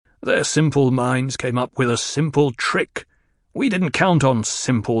Their simple minds came up with a simple trick. We didn't count on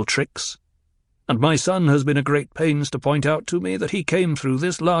simple tricks. And my son has been at great pains to point out to me that he came through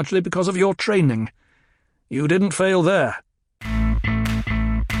this largely because of your training. You didn't fail there.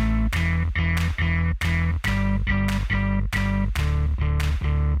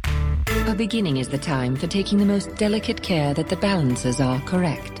 A beginning is the time for taking the most delicate care that the balances are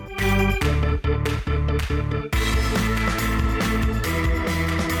correct.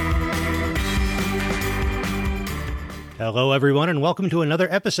 Hello, everyone, and welcome to another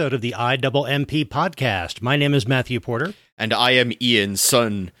episode of the IMMP podcast. My name is Matthew Porter. And I am Ian,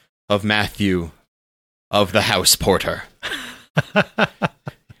 son of Matthew of the House Porter.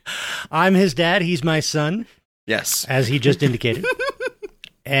 I'm his dad. He's my son. Yes. As he just indicated.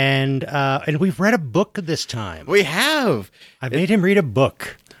 And we've read a book this time. We have. I've made him read a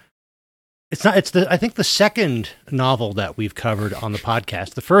book. I think the second novel that we've covered on the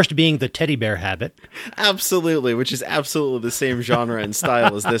podcast. The first being The Teddy Bear Habit. Absolutely, which is absolutely the same genre and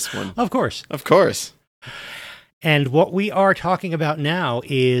style as this one. Of course. Of course. And what we are talking about now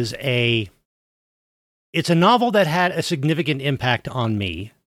is it's a novel that had a significant impact on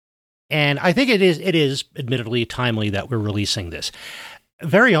me. And I think it is admittedly timely that we're releasing this.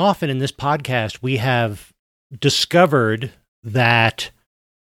 Very often in this podcast, we have discovered that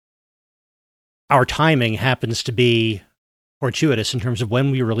our timing happens to be fortuitous in terms of when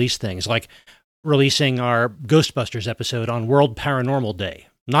we release things, like releasing our Ghostbusters episode on World Paranormal Day.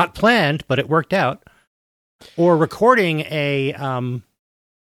 Not planned, but it worked out. Or recording a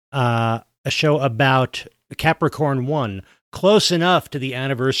show about Capricorn 1, close enough to the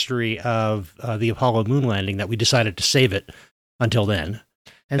anniversary of the Apollo moon landing that we decided to save it until then.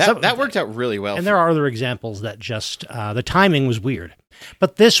 And that worked out really well. And there are other examples that just, the timing was weird.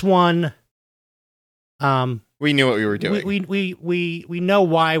 But this one... we knew what we were doing. We know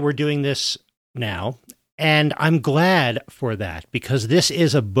why we're doing this now, and I'm glad for that, because this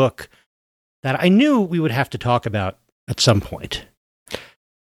is a book that I knew we would have to talk about at some point.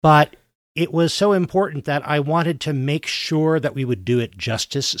 But it was so important that I wanted to make sure that we would do it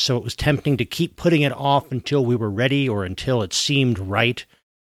justice, so it was tempting to keep putting it off until we were ready or until it seemed right,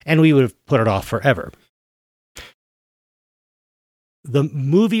 and we would have put it off forever. The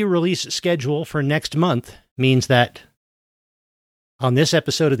movie release schedule for next month means that on this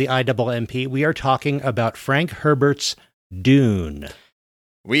episode of the IMMP, we are talking about Frank Herbert's Dune.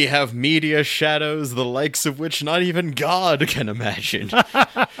 We have media shadows, the likes of which not even God can imagine.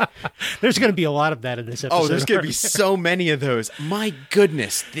 There's going to be a lot of that in this episode. Oh, there's going to be so many of those. My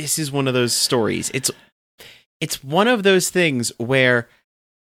goodness, this is one of those stories. It's one of those things where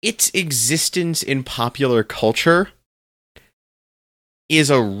its existence in popular culture is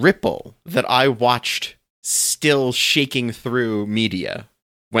a ripple that I watched still shaking through media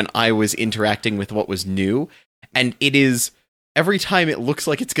when I was interacting with what was new. And it is, every time it looks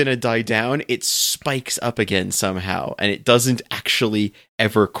like it's going to die down, it spikes up again somehow. And it doesn't actually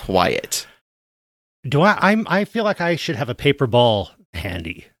ever quiet. I feel like I should have a paper ball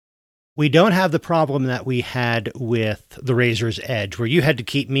handy. We don't have the problem that we had with The Razor's Edge, where you had to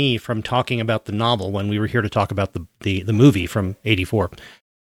keep me from talking about the novel when we were here to talk about the movie from '84.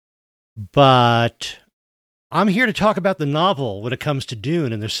 But I'm here to talk about the novel when it comes to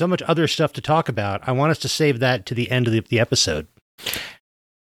Dune, and there's so much other stuff to talk about. I want us to save that to the end of the episode.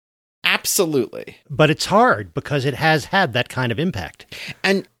 Absolutely. But it's hard because it has had that kind of impact.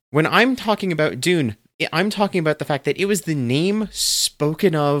 And when I'm talking about Dune, I'm talking about the fact that it was the name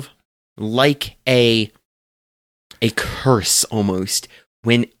spoken of like a curse almost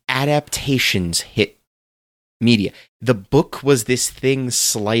when adaptations hit media. The book was this thing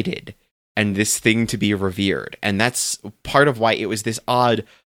slighted and this thing to be revered. And that's part of why it was this odd,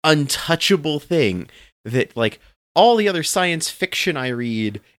 untouchable thing that, like, all the other science fiction I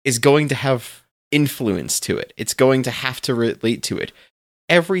read is going to have influence to it. It's going to have to relate to it.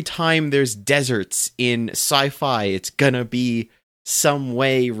 Every time there's deserts in sci-fi, it's gonna be some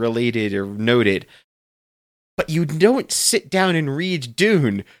way related or noted. But you don't sit down and read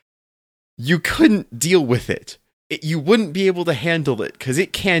Dune. You couldn't deal with it. You wouldn't be able to handle it because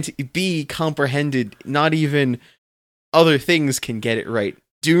it can't be comprehended. Not even other things can get it right.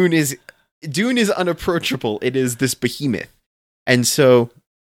 Dune is unapproachable. It is this behemoth. And so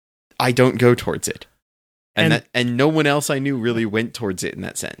I don't go towards it. And no one else I knew really went towards it in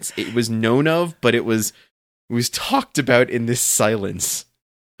that sense. It was known of, but it was talked about in this silence.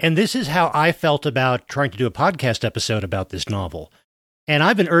 And this is how I felt about trying to do a podcast episode about this novel. And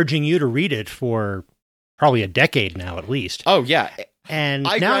I've been urging you to read it for probably a decade now, at least. Oh, yeah. And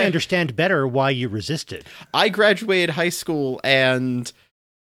now I understand better why you resisted. I graduated high school and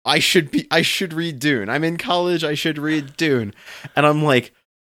I should read Dune. I'm in college, I should read Dune. And I'm like,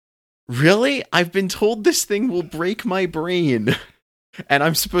 really? I've been told this thing will break my brain. And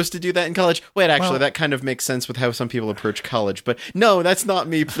I'm supposed to do that in college? Wait, actually, that kind of makes sense with how some people approach college. But no, that's not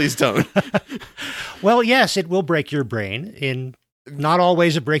me. Please don't. Well, yes, it will break your brain. In not all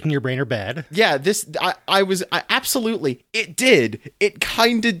ways of breaking your brain are bad. Yeah, I absolutely, it did. It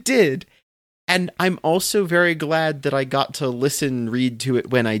kind of did. And I'm also very glad that I got to read to it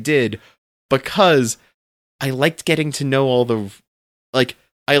when I did, because I liked getting to know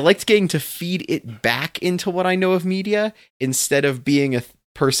I liked getting to feed it back into what I know of media, instead of being a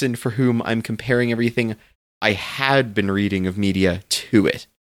person for whom I'm comparing everything I had been reading of media to it.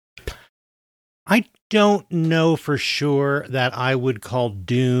 I don't know for sure that I would call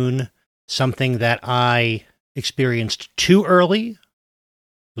Dune something that I experienced too early,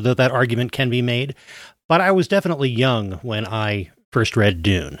 though that argument can be made. But I was definitely young when I first read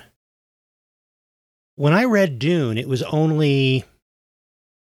Dune. When I read Dune, it was only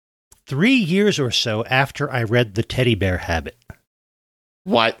 3 years or so after I read The Teddy Bear Habit.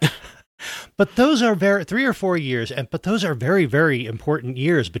 What? But those are 3 or 4 years, but those are very, very important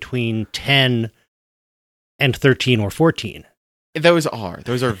years between 10 and 13 or 14. Those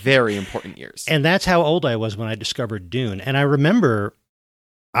are very important years. And that's how old I was when I discovered Dune. And I remember,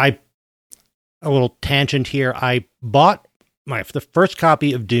 a little tangent here, I bought the first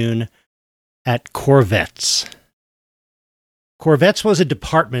copy of Dune at Corvette's. Corvette's was a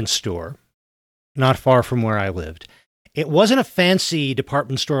department store not far from where I lived. It wasn't a fancy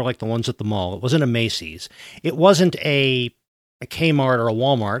department store like the ones at the mall. It wasn't a Macy's. It wasn't a Kmart or a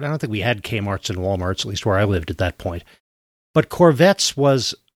Walmart. I don't think we had Kmarts and Walmarts, at least where I lived at that point. But Corvette's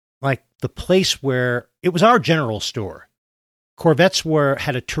was like the place where it was our general store. Corvette's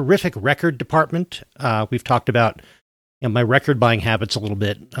had a terrific record department. We've talked about my record buying habits a little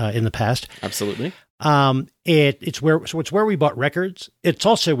bit in the past. Absolutely. It's where we bought records. It's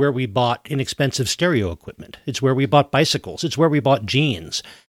also where we bought inexpensive stereo equipment. It's where we bought bicycles. It's where we bought jeans.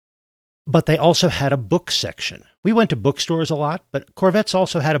 But they also had a book section. We went to bookstores a lot, but Corvette's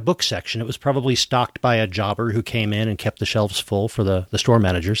also had a book section. It was probably stocked by a jobber who came in and kept the shelves full for the store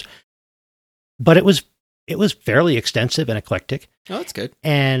managers. But it was fairly extensive and eclectic. Oh, that's good.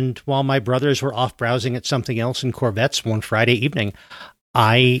 And while my brothers were off browsing at something else in Corvette's one Friday evening,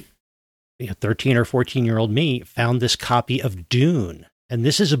 13 or 14-year-old me, found this copy of Dune. And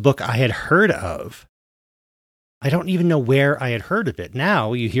this is a book I had heard of. I don't even know where I had heard of it.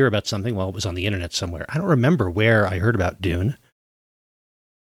 Now you hear about something, well, it was on the internet somewhere. I don't remember where I heard about Dune.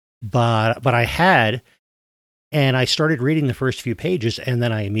 But I had, and I started reading the first few pages, and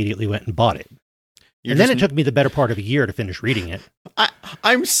then I immediately went and bought it. Then it took me the better part of a year to finish reading it.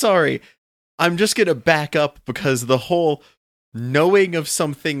 I'm sorry. I'm just going to back up, because the whole knowing of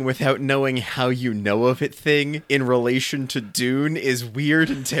something without knowing how you know of it thing in relation to Dune is weird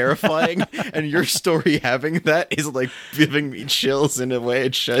and terrifying. And your story having that is like giving me chills in a way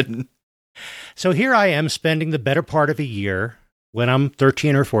it shouldn't. So here I am spending the better part of a year when I'm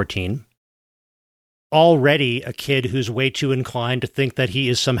 13 or 14, already a kid who's way too inclined to think that he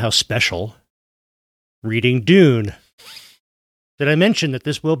is somehow special, reading Dune. Did I mention that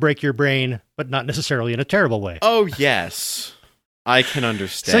this will break your brain, but not necessarily in a terrible way? Oh, yes. I can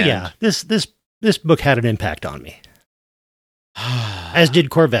understand. So yeah, this book had an impact on me. As did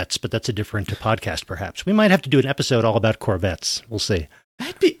Corvette's, but that's a different podcast, perhaps. We might have to do an episode all about Corvette's. We'll see.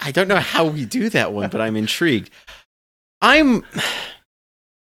 I don't know how we do that one, but I'm intrigued. I'd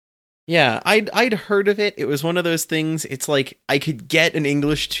heard of it. It was one of those things. It's like I could get an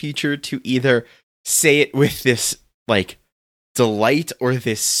English teacher to either say it with this like delight or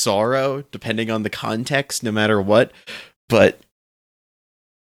this sorrow, depending on the context, no matter what. But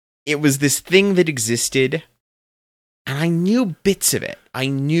it was this thing that existed, and I knew bits of it. I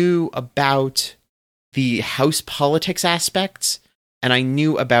knew about the house politics aspects, and I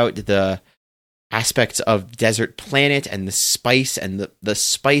knew about the aspects of Desert Planet and the spice, and the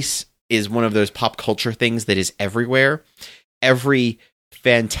spice is one of those pop culture things that is everywhere. Every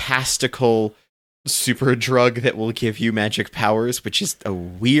fantastical super drug that will give you magic powers, which is a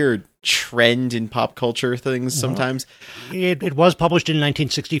weird trend in pop culture things sometimes. It was published in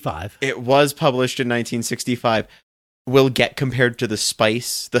 1965. It was published in 1965. Will get compared to the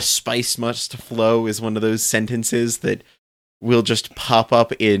spice. The spice must flow is one of those sentences that will just pop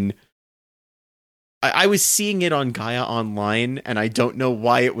up in... I was seeing it on Gaia Online, and I don't know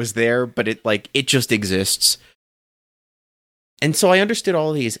why it was there, but it just exists. And so I understood all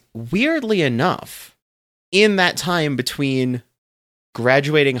of these. Weirdly enough, in that time between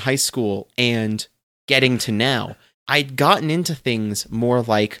graduating high school and getting to now, I'd gotten into things more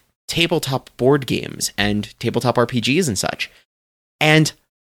like tabletop board games and tabletop RPGs and such. And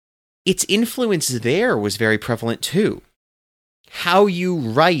its influence there was very prevalent too. How you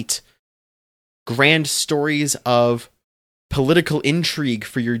write grand stories of political intrigue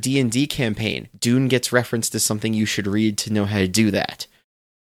for your D&D campaign. Dune gets referenced as something you should read to know how to do that.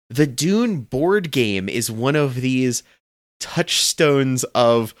 The Dune board game is one of these touchstones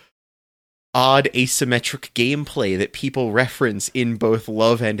of odd asymmetric gameplay that people reference in both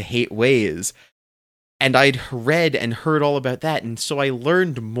love and hate ways. And I'd read and heard all about that, and so I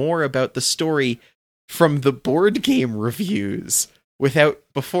learned more about the story from the board game reviews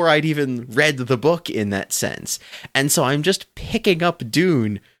before I'd even read the book in that sense. And so I'm just picking up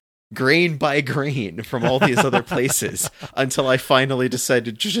Dune grain by grain from all these other places until I finally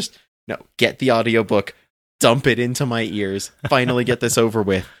decided to just, no, get the audiobook, dump it into my ears, finally get this over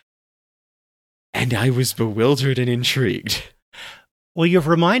with. And I was bewildered and intrigued. Well, you've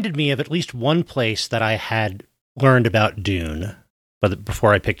reminded me of at least one place that I had learned about Dune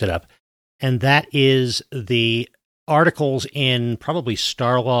before I picked it up, and that is the articles in probably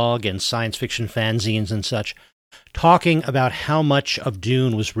Starlog and science fiction fanzines and such, talking about how much of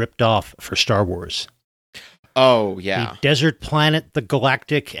Dune was ripped off for Star Wars. Oh, yeah. The desert planet, the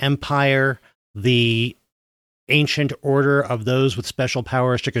galactic empire, the ancient order of those with special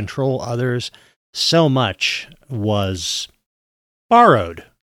powers to control others. So much was borrowed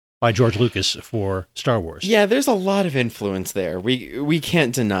by George Lucas for Star Wars. Yeah, there's a lot of influence there. We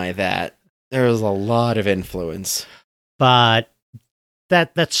can't deny that. There's a lot of influence. But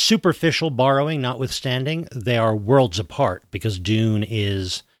that superficial borrowing notwithstanding, they are worlds apart because Dune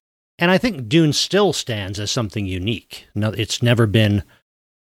is, and I think Dune still stands as something unique. No, it's never quite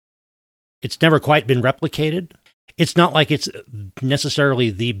been replicated. It's not like it's necessarily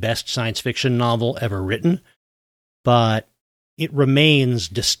the best science fiction novel ever written, but it remains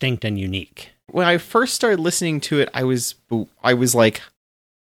distinct and unique. When I first started listening to it, I was like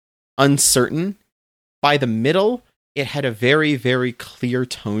uncertain. By the middle, it had a very, very clear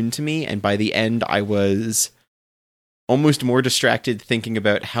tone to me, and by the end, I was almost more distracted thinking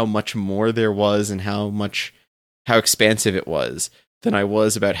about how much more there was and how expansive it was than I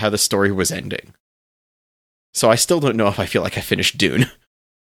was about how the story was ending. So I still don't know if I feel like I finished Dune.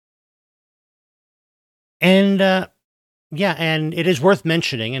 And and it is worth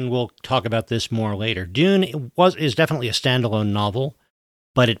mentioning, and we'll talk about this more later. Dune is definitely a standalone novel,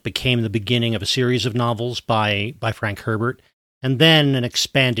 but it became the beginning of a series of novels by Frank Herbert, and then an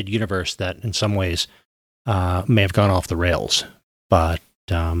expanded universe that, in some ways, may have gone off the rails. But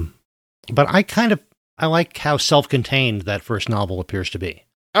I like how self-contained that first novel appears to be.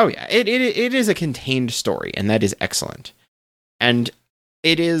 Oh yeah, it is a contained story, and that is excellent. And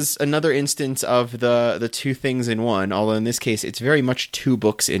it is another instance of the two things in one, although in this case it's very much two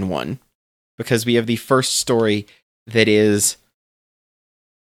books in one, because we have the first story that is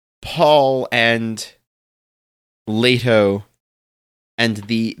Paul and Leto and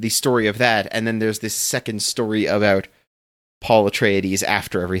the story of that, and then there's this second story about Paul Atreides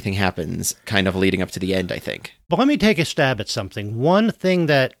after everything happens, kind of leading up to the end, I think. But let me take a stab at something. One thing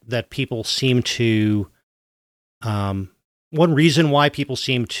that people seem to, one reason why people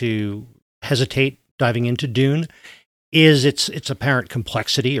seem to hesitate diving into Dune is its apparent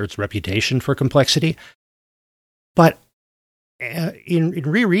complexity, or its reputation for complexity. But in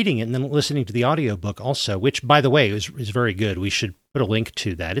rereading it and then listening to the audiobook also, which, by the way, is very good. We should put a link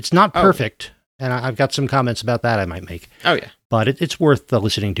to that. It's not perfect, and I've got some comments about that I might make. Oh, yeah. But it's worth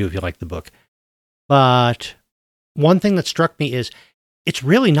listening to if you like the book. But one thing that struck me is it's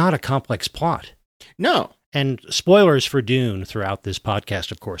really not a complex plot. No. And spoilers for Dune throughout this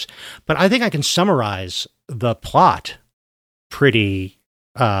podcast, of course. But I think I can summarize the plot pretty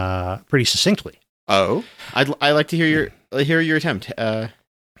succinctly. Oh, I'd like to hear your attempt.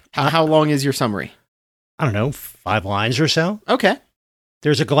 How long is your summary? I don't know, 5 lines or so. Okay.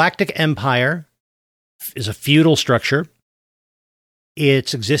 There's a galactic empire, is a feudal structure.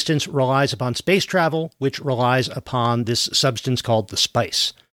 Its existence relies upon space travel, which relies upon this substance called the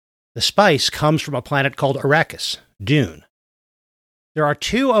spice. The spice comes from a planet called Arrakis, Dune. There are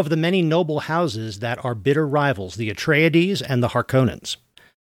 2 of the many noble houses that are bitter rivals, the Atreides and the Harkonnens.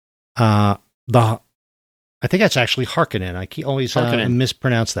 I think that's actually Harkonnen. I always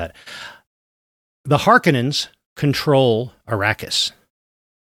mispronounce that. The Harkonnens control Arrakis.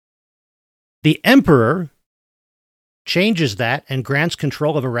 The Emperor changes that and grants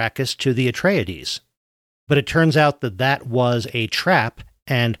control of Arrakis to the Atreides. But it turns out that was a trap,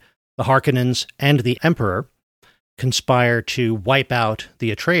 and the Harkonnens and the Emperor conspire to wipe out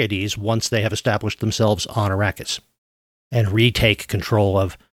the Atreides once they have established themselves on Arrakis. and retake control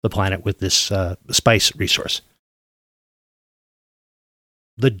of the planet with this spice resource.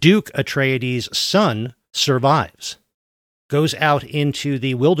 The Duke Atreides' son survives, goes out into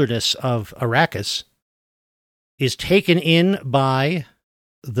the wilderness of Arrakis, is taken in by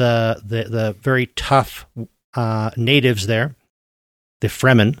the very tough natives there, the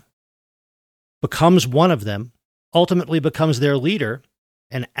Fremen, becomes one of them, ultimately becomes their leader,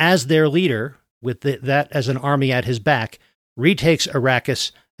 and as their leader, with that as an army at his back, retakes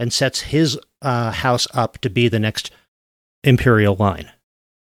Arrakis and sets his house up to be the next Imperial line.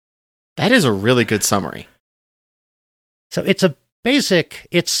 That is a really good summary. So it's a basic.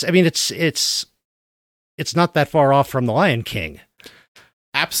 It's not that far off from The Lion King.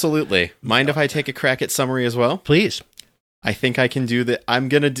 Absolutely. Mind if I take a crack at summary as well? Please. I think I can do that. I'm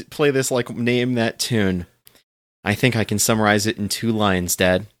going to play this like Name That Tune. I think I can summarize it in 2 lines,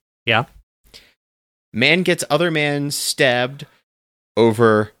 Dad. Yeah. Man gets other man stabbed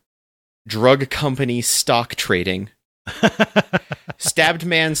over drug company stock trading. Stabbed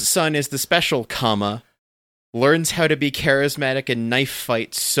man's son is the special, comma, learns how to be charismatic and knife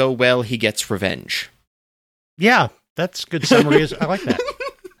fight so well he gets revenge. Yeah, that's good summary. I like that.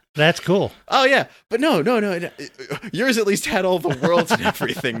 That's cool. Oh yeah, but no. Yours at least had all the worlds and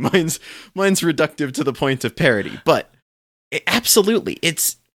everything. Mine's reductive to the point of parody. But absolutely,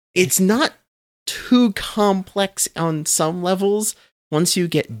 it's not too complex on some levels. Once you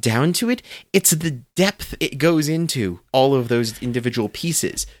get down to it, it's the depth it goes into all of those individual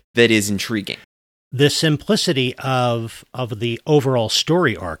pieces that is intriguing. The simplicity of the overall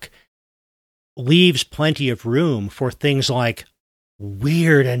story arc leaves plenty of room for things like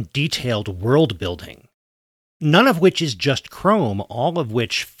weird and detailed world building, none of which is just Chrome, all of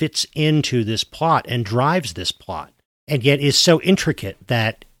which fits into this plot and drives this plot, and yet is so intricate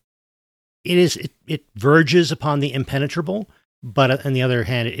that it verges upon the impenetrable. But on the other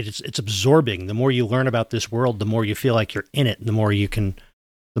hand, it's absorbing. The more you learn about this world, the more you feel like you're in it, the more you can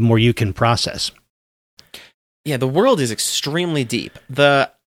process. Yeah, the world is extremely deep. The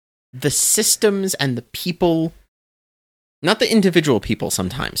systems and the people, not the individual people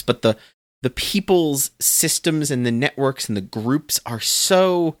sometimes, but the people's systems and the networks and the groups are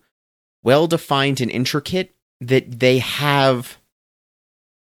so well defined and intricate that they have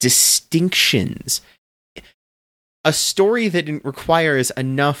distinctions. A story that requires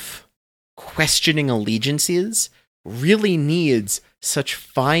enough questioning allegiances really needs such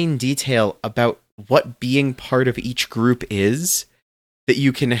fine detail about what being part of each group is, that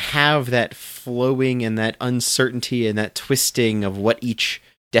you can have that flowing and that uncertainty and that twisting of what each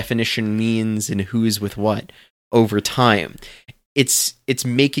definition means and who's with what over time. It's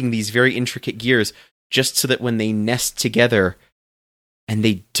making these very intricate gears just so that when they nest together and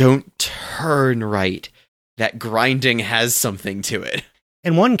they don't turn right, that grinding has something to it.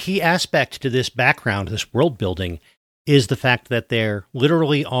 And one key aspect to this background, this world building, is the fact that there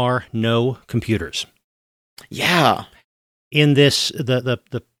literally are no computers. Yeah. In this,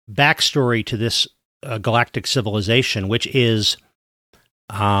 the backstory to this galactic civilization, which is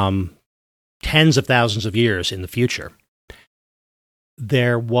tens of thousands of years in the future,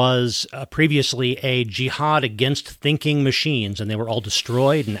 there was previously a jihad against thinking machines, and they were all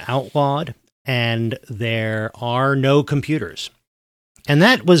destroyed and outlawed. And there are no computers. And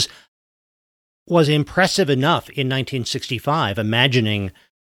that was impressive enough in 1965, imagining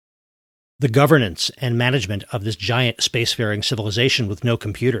the governance and management of this giant spacefaring civilization with no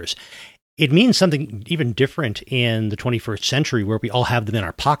computers. It means something even different in the 21st century, where we all have them in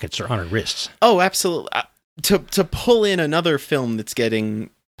our pockets or on our wrists. Oh, absolutely. To pull in another film that's getting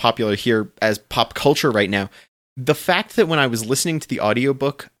popular here as pop culture right now, the fact that when I was listening to the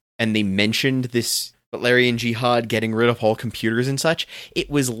audiobook, and they mentioned this Valerian Jihad getting rid of all computers and such, it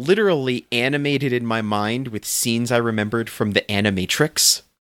was literally animated in my mind with scenes I remembered from the Animatrix.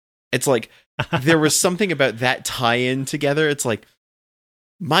 It's like, there was something about that tie-in together. It's like,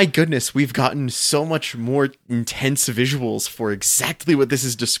 my goodness, we've gotten so much more intense visuals for exactly what this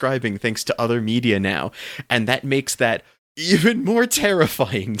is describing thanks to other media now. And that makes that even more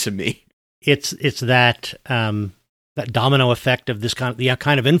terrifying to me. It's that domino effect of the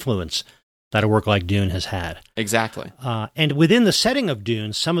kind of influence that a work like Dune has had. Exactly. And within the setting of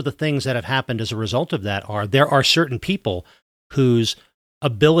Dune, some of the things that have happened as a result of that there are certain people whose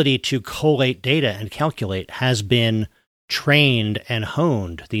ability to collate data and calculate has been trained and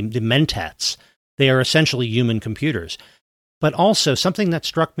honed, the mentats. They are essentially human computers. But also, something that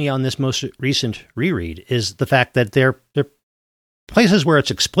struck me on this most recent reread is the fact that they're places where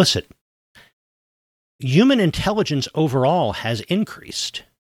it's explicit. Human intelligence overall has increased.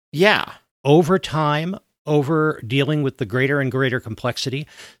 Yeah. Over time, over dealing with the greater and greater complexity.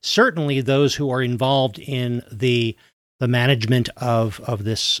 Certainly those who are involved in the management of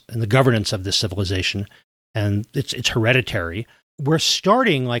this and the governance of this civilization, and it's hereditary. We're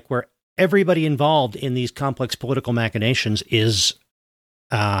starting like where everybody involved in these complex political machinations is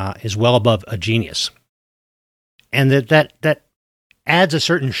well above a genius. And that adds a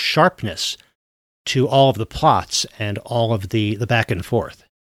certain sharpness to all of the plots and all of the back and forth.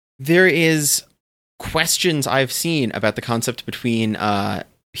 There is questions I've seen about the concept between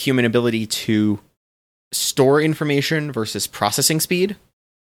human ability to store information versus processing speed.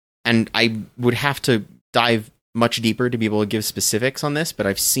 And I would have to dive much deeper to be able to give specifics on this, but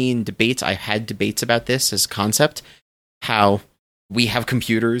I've seen debates. I had debates about this as a concept, how we have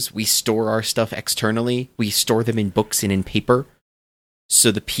computers, we store our stuff externally, we store them in books and in paper,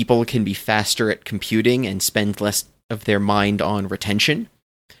 so the people can be faster at computing and spend less of their mind on retention.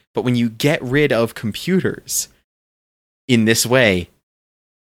 But when you get rid of computers in this way,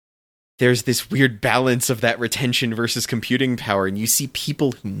 there's this weird balance of that retention versus computing power, and you see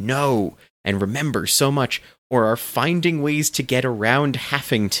people who know and remember so much, or are finding ways to get around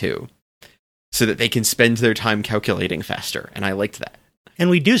having to, so that they can spend their time calculating faster, and I liked that. And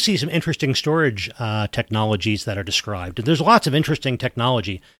we do see some interesting storage technologies that are described. There's lots of interesting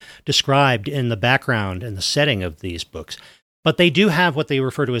technology described in the background and the setting of these books, but they do have what they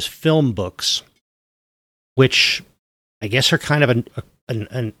refer to as film books, which I guess are kind of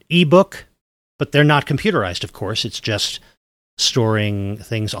an e-book, but they're not computerized, of course. It's just storing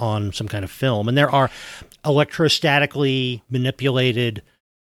things on some kind of film. And there are electrostatically manipulated,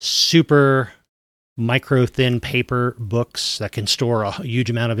 super micro-thin paper books that can store a huge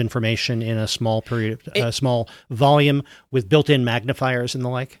amount of information in a small small volume with built-in magnifiers and the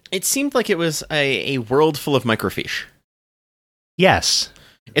like. It seemed like it was a world full of microfiche. Yes.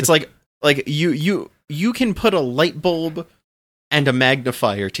 It's like you can put a light bulb and a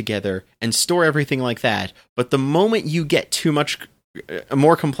magnifier together and store everything like that, but the moment you get too much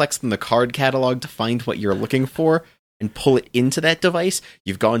more complex than the card catalog to find what you're looking for and pull it into that device,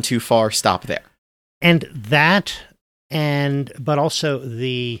 you've gone too far. Stop there. And that, but also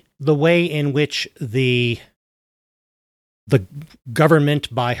the way in which the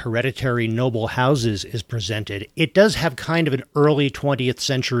government by hereditary noble houses is presented, it does have kind of an early 20th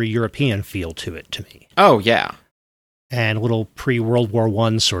century European feel to it, to me. Oh, yeah. And a little pre-World War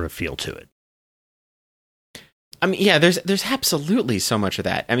I sort of feel to it. I mean, yeah, there's absolutely so much of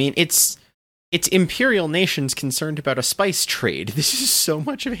that. I mean, it's imperial nations concerned about a spice trade. This is so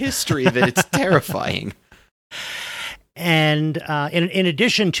much of history that it's terrifying. And in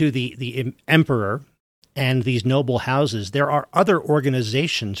addition to the emperor and these noble houses, there are other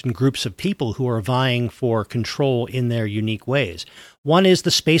organizations and groups of people who are vying for control in their unique ways. One is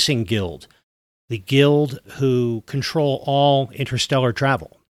the Spacing Guild, the guild who control all interstellar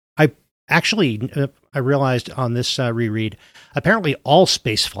travel. I realized on this reread, apparently all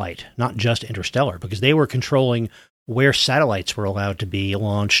spaceflight, not just interstellar, because they were controlling where satellites were allowed to be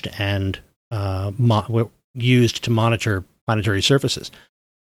launched and used to monitor planetary surfaces.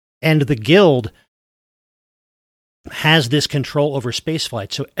 And the guild has this control over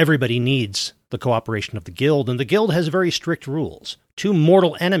spaceflight, so everybody needs the cooperation of the guild, and the guild has very strict rules. Two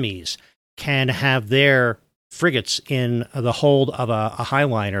mortal enemies can have their frigates in the hold of a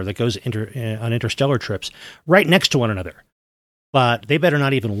highliner that goes on interstellar trips right next to one another. But they better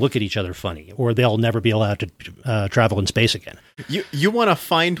not even look at each other funny, or they'll never be allowed to travel in space again. You want to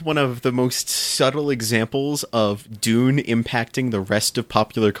find one of the most subtle examples of Dune impacting the rest of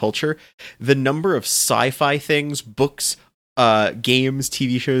popular culture? The number of sci-fi things, books, games,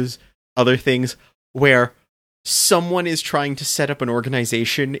 TV shows, other things, where someone is trying to set up an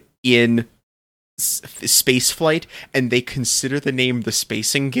organization in space flight and they consider the name the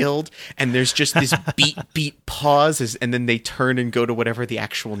Spacing Guild, and there's just this beat pause and then they turn and go to whatever the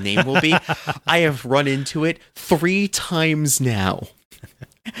actual name will be. I have run into it 3 times now,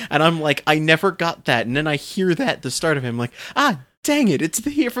 and I'm like, I never got that, and then I hear that at the start of it, I'm like, dang it, it's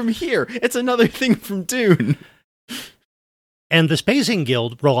from here, it's another thing from Dune. And the Spacing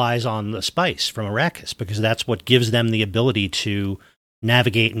Guild relies on the spice from Arrakis because that's what gives them the ability to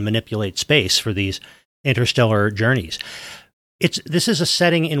navigate and manipulate space for these interstellar journeys. This is a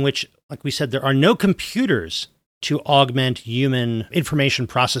setting in which, like we said, there are no computers to augment human information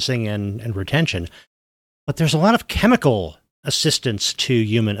processing and retention, but there's a lot of chemical assistance to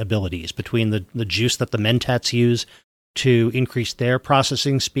human abilities between the juice that the Mentats use to increase their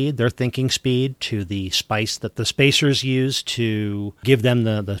processing speed, their thinking speed, to the spice that the spacers use to give them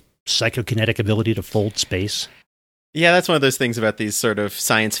the psychokinetic ability to fold space. Yeah, that's one of those things about these sort of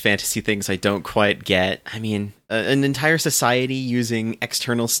science fantasy things I don't quite get. I mean, an entire society using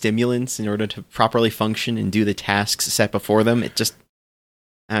external stimulants in order to properly function and do the tasks set before them,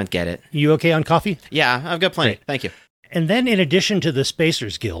 I don't get it. You okay on coffee? Yeah, I've got plenty. Great. Thank you. And then in addition to the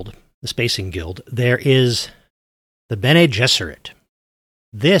Spacing Guild, there is the Bene Gesserit.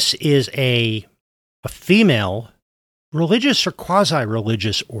 This is a female religious or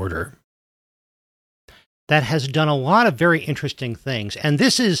quasi-religious order that has done a lot of very interesting things. And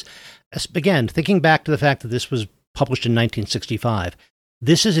this is, again, thinking back to the fact that this was published in 1965,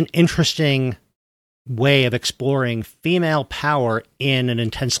 this is an interesting way of exploring female power in an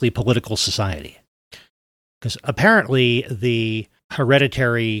intensely political society. Because apparently the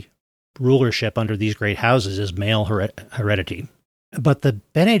hereditary rulership under these great houses is male heredity. But the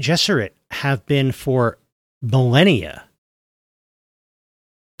Bene Gesserit have been for millennia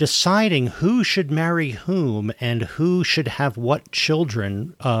deciding who should marry whom and who should have what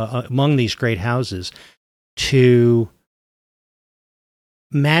children among these great houses to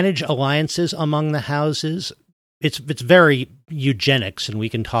manage alliances among the houses. It's very eugenics, and we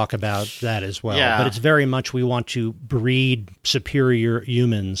can talk about that as well. Yeah. But it's very much we want to breed superior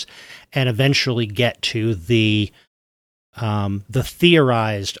humans and eventually get to the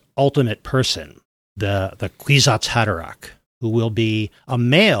theorized ultimate person, the Kwisatz Haderach, who will be a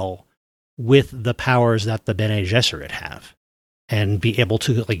male with the powers that the Bene Gesserit have, and be able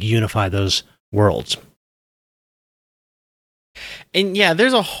to unify those worlds. And yeah,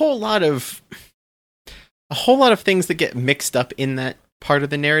 there's a whole lot of things that get mixed up in that part of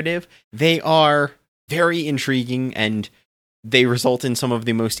the narrative. They are very intriguing, and they result in some of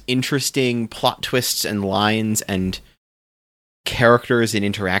the most interesting plot twists and lines and characters and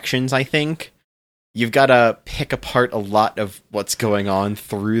interactions, I think. You've got to pick apart a lot of what's going on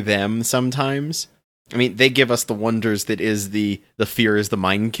through them sometimes. I mean, they give us the wonders that is the fear is the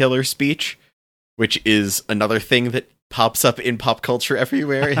mind killer speech, which is another thing that pops up in pop culture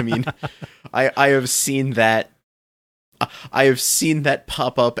everywhere. I mean, I have seen that. I have seen that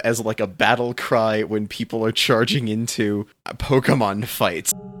pop up as like a battle cry when people are charging into Pokemon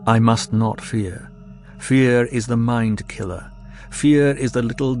fights. I must not fear. Fear is the mind killer. Fear is the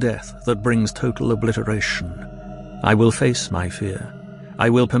little death that brings total obliteration. I will face my fear. I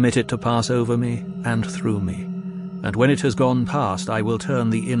will permit it to pass over me and through me. And when it has gone past, I will turn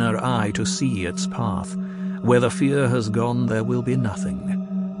the inner eye to see its path. Where the fear has gone, there will be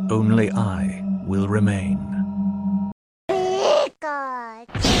nothing. Only I will remain.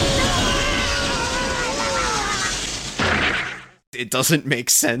 It doesn't make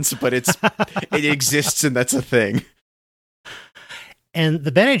sense, but it exists, and that's a thing. And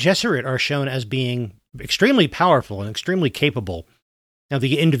the Bene Gesserit are shown as being extremely powerful and extremely capable. Now,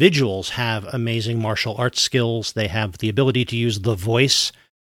 the individuals have amazing martial arts skills. They have the ability to use the voice,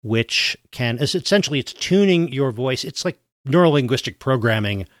 which it's tuning your voice. It's like neurolinguistic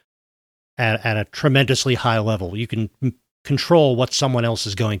programming at a tremendously high level. You can control what someone else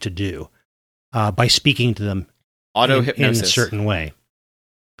is going to do by speaking to them in a certain way.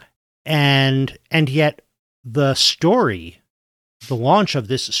 And yet the launch of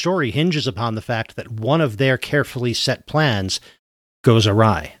this story hinges upon the fact that one of their carefully set plans goes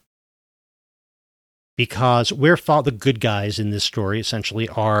awry. Because the good guys in this story essentially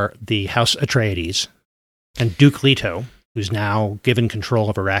are the House Atreides and Duke Leto, who's now given control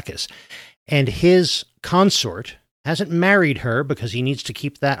of Arrakis. And his consort hasn't married her because he needs to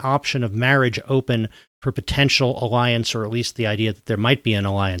keep that option of marriage open for potential alliance, or at least the idea that there might be an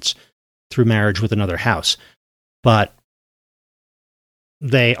alliance through marriage with another house. But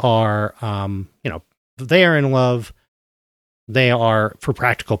they are, they are in love. They are, for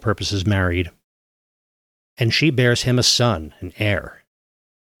practical purposes, married. And she bears him a son, an heir.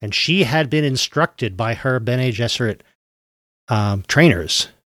 And she had been instructed by her Bene Gesserit trainers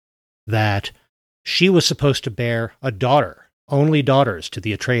that she was supposed to bear a daughter, only daughters to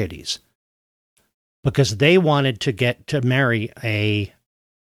the Atreides, because they wanted to get to marry an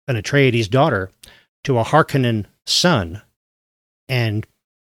Atreides daughter to a Harkonnen son and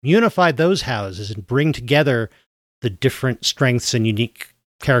unify those houses and bring together the different strengths and unique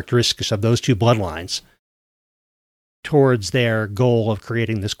characteristics of those two bloodlines towards their goal of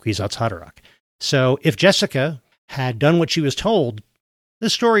creating this Kwisatz Haderach. So if Jessica had done what she was told,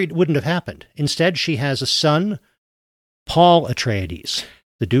 this story wouldn't have happened. Instead, she has a son, Paul Atreides,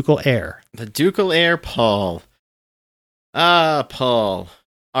 the ducal heir. The ducal heir, Paul. Paul.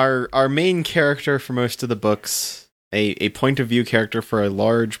 Our main character for most of the books, a point of view character for a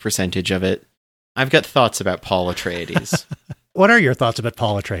large percentage of it. I've got thoughts about Paul Atreides. What are your thoughts about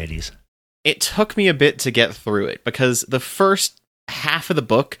Paul Atreides? it took me a bit to get through it, because the first half of the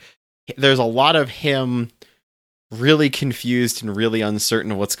book, there's a lot of him really confused and really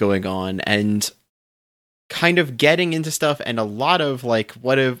uncertain of what's going on, and kind of getting into stuff, and a lot of like,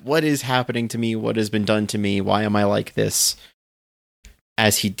 what is happening to me, what has been done to me, why am I like this,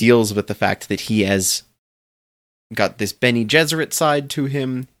 as he deals with the fact that he has got this Bene Gesserit side to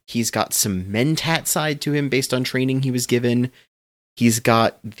him, he's got some Mentat side to him based on training he was given, he's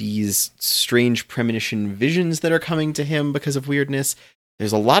got these strange premonition visions that are coming to him because of weirdness.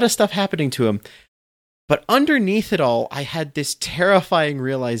 There's a lot of stuff happening to him. But underneath it all, I had this terrifying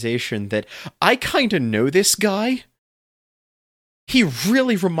realization that I kind of know this guy. He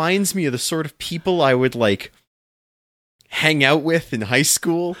really reminds me of the sort of people I would, like, hang out with in high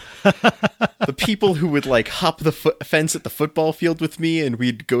school. The people who would, like, hop the fence at the football field with me and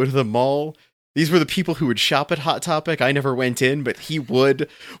we'd go to the mall. These were the people who would shop at Hot Topic. I never went in, but he would.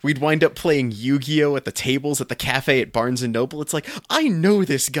 We'd wind up playing Yu-Gi-Oh! At the tables at the cafe at Barnes & Noble. It's like, I know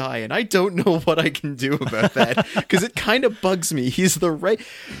this guy, and I don't know what I can do about that, because it kind of bugs me. He's the right...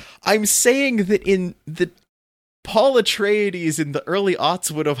 I'm saying that Paul Atreides in the early aughts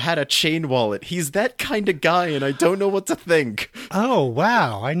would have had a chain wallet. He's that kind of guy, and I don't know what to think. Oh,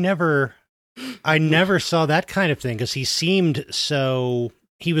 wow. I never saw that kind of thing, because he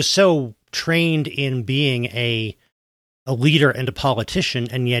was so trained in being a leader and a politician,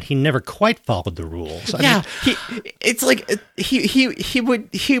 and yet he never quite followed the rules. There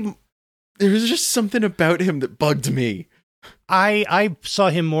was just something about him that bugged me. I saw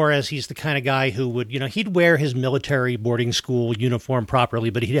him more as he's the kind of guy who would, he'd wear his military boarding school uniform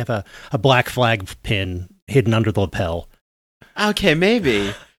properly, but he'd have a black flag pin hidden under the lapel. Okay,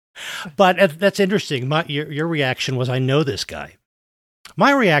 maybe. But that's interesting. Your reaction was, I know this guy.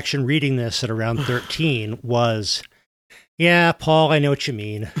 My reaction reading this at around 13 was, yeah, Paul, I know what you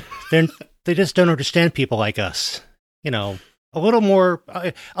mean. They just don't understand people like us. A little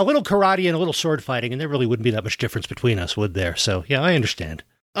karate and a little sword fighting, and there really wouldn't be that much difference between us, would there? So, yeah, I understand.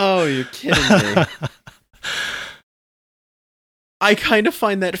 Oh, you're kidding me. I kind of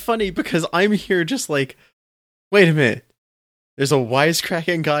find that funny, because I'm here just like, wait a minute. There's a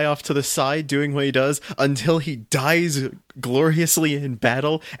wisecracking guy off to the side doing what he does until he dies gloriously in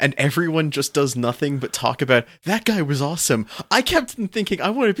battle, and everyone just does nothing but talk about, that guy was awesome. I kept thinking, I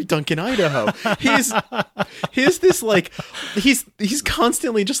want to be Duncan Idaho. He's this, like, he's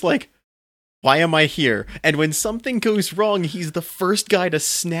constantly just like, why am I here? And when something goes wrong, he's the first guy to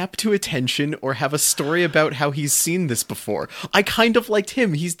snap to attention or have a story about how he's seen this before. I kind of liked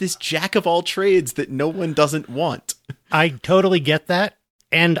him. He's this jack of all trades that no one doesn't want. I totally get that.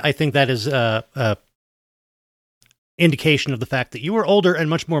 And I think that is a indication of the fact that you were older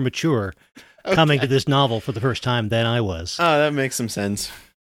and much more mature coming to this novel for the first time than I was. Oh, that makes some sense.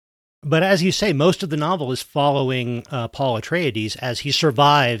 But as you say, most of the novel is following Paul Atreides as he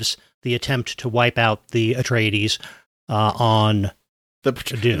survives the attempt to wipe out the Atreides on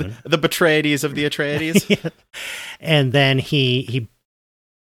Dune. The Betraydes of the Atreides. Yeah. And then he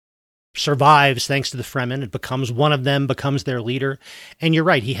survives thanks to the Fremen. It becomes one of them, becomes their leader. And you're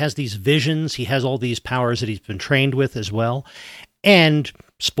right, he has these visions. He has all these powers that he's been trained with as well. And,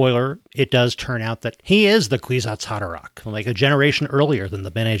 spoiler, it does turn out that he is the Kwisatz Haderach, like a generation earlier than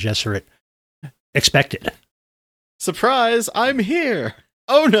the Bene Gesserit expected. Surprise, I'm here!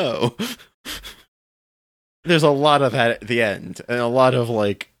 Oh no! There's a lot of that at the end, and a lot of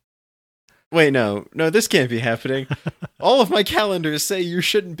like, wait, no, this can't be happening. All of my calendars say you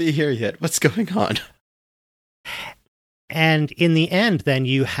shouldn't be here yet. What's going on? And in the end, then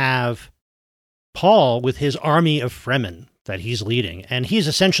you have Paul with his army of Fremen that he's leading, and he's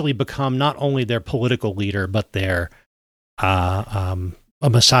essentially become not only their political leader, but their a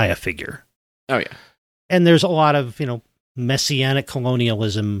messiah figure. Oh yeah. And there's a lot of, messianic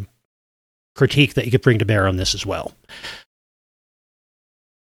colonialism critique that you could bring to bear on this as well.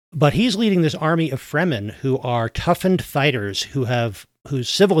 But he's leading this army of Fremen who are toughened fighters whose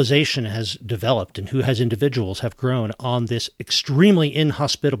civilization has developed and who as individuals have grown on this extremely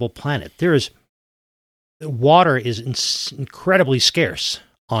inhospitable planet. Water is incredibly scarce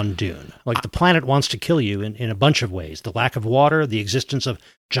on Dune. Like, the planet wants to kill you in a bunch of ways. The lack of water, the existence of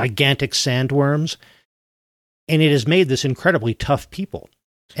gigantic sandworms, and it has made this incredibly tough people.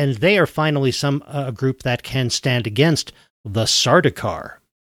 And they are finally a group that can stand against the Sardaukar,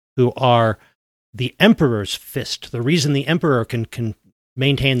 who are the Emperor's fist. The reason the Emperor can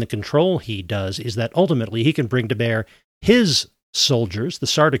maintain the control he does is that ultimately he can bring to bear his soldiers, the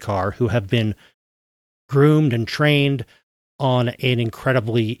Sardaukar, who have been groomed and trained on an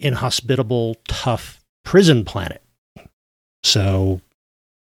incredibly inhospitable, tough prison planet. So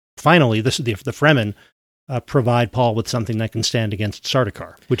finally, the Fremen provide Paul with something that can stand against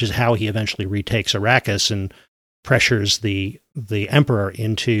Sardaukar, which is how he eventually retakes Arrakis and pressures the Emperor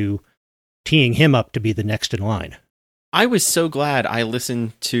into teeing him up to be the next in line. I was so glad I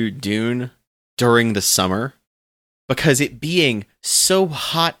listened to Dune during the summer, because it being so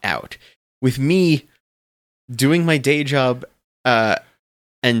hot out, with me doing my day job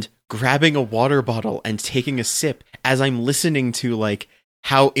and grabbing a water bottle and taking a sip as I'm listening to like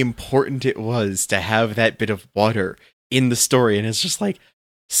how important it was to have that bit of water in the story. And it's just like,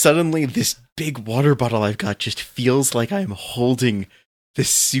 suddenly this big water bottle I've got just feels like I'm holding this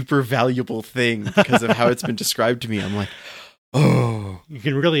super valuable thing because of how it's been described to me. I'm like, oh. You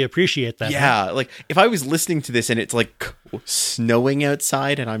can really appreciate that. Yeah, huh? like if I was listening to this and it's like snowing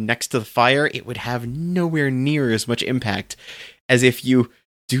outside and I'm next to the fire, it would have nowhere near as much impact as if you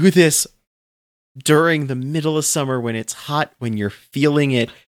do this during the middle of summer when it's hot, when you're feeling it,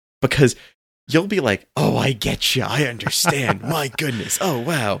 because you'll be like, oh, I get you. I understand. My goodness. Oh,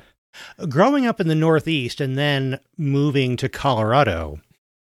 wow. Growing up in the Northeast and then moving to Colorado,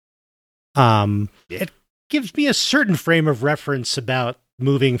 it gives me a certain frame of reference about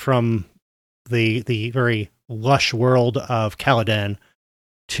moving from the very lush world of Caladan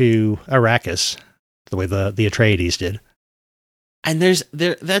to Arrakis, the way the Atreides did. And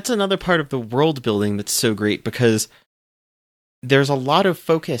that's another part of the world building that's so great, because there's a lot of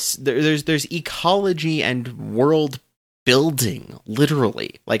focus. There's ecology and world building,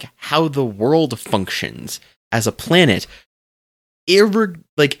 literally, like how the world functions as a planet,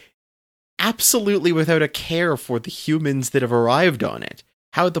 absolutely without a care for the humans that have arrived on it.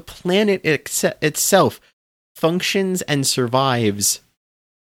 How the planet itself functions and survives,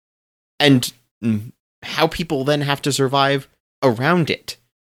 and how people then have to survive around it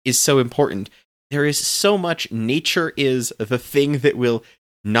is so important. There is so much. Nature is the thing that will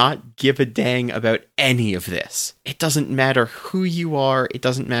not give a dang about any of this. It doesn't matter who you are. It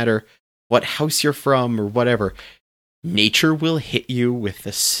doesn't matter what house you're from or whatever. Nature will hit you with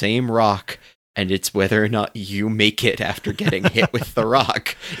the same rock, and it's whether or not you make it after getting hit with the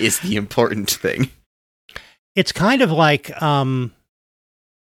rock is the important thing. It's kind of like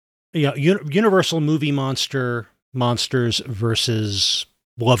Universal movie monsters versus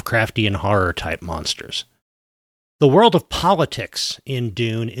Lovecraftian horror type monsters. The world of politics in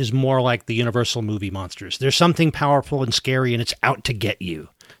Dune is more like the Universal movie monsters. There's something powerful and scary, and it's out to get you.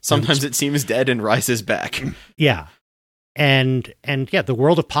 Sometimes it seems dead and rises back. Yeah. And the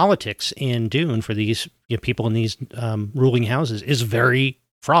world of politics in Dune for these people in these ruling houses is very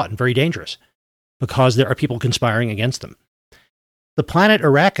fraught and very dangerous because there are people conspiring against them. The planet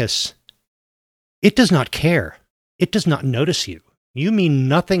Arrakis, it does not care. It does not notice you. You mean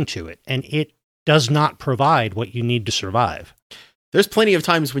nothing to it, and it does not provide what you need to survive. There's plenty of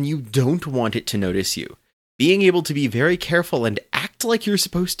times when you don't want it to notice you. Being able to be very careful and act like you're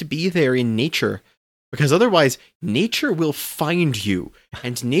supposed to be there in nature, because otherwise nature will find you,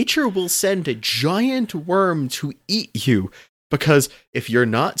 and nature will send a giant worm to eat you, because if you're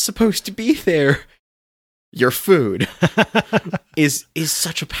not supposed to be there, your food is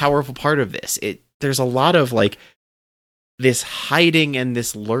such a powerful part of this. There's a lot of like this hiding and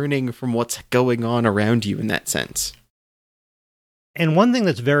this learning from what's going on around you in that sense. And one thing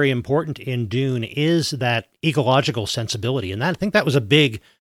that's very important in Dune is that ecological sensibility. And I think that was a big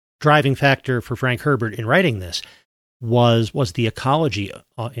driving factor for Frank Herbert in writing this, was the ecology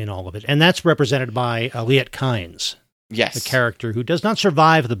in all of it. And that's represented by Liet Kynes. Yes. The character who does not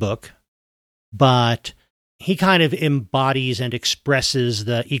survive the book, but he kind of embodies and expresses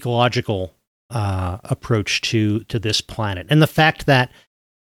the ecological approach to this planet. And the fact that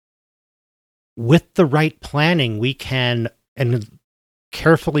with the right planning, we can, and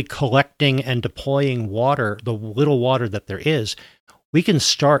carefully collecting and deploying water, the little water that there is, we can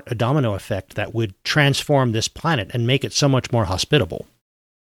start a domino effect that would transform this planet and make it so much more hospitable.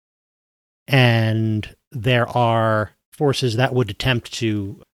 And there are forces that would attempt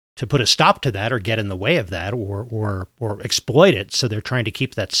to put a stop to that or get in the way of that or exploit it. So they're trying to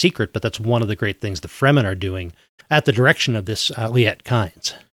keep that secret, but that's one of the great things the Fremen are doing at the direction of this Liet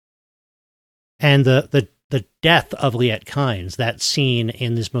Kynes. And the death of Liet Kynes, that scene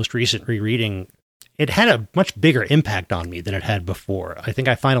in this most recent rereading, it had a much bigger impact on me than it had before. I think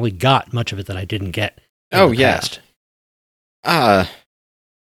I finally got much of it that I didn't get in the past.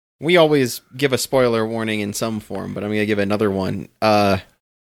 We always give a spoiler warning in some form, but I'm going to give another one.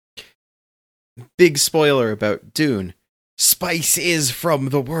 Big spoiler about Dune. Spice is from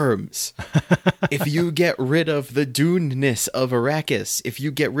the worms. If you get rid of the Dune-ness of Arrakis, if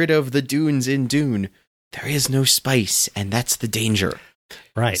you get rid of the dunes in Dune, there is no spice, and that's the danger.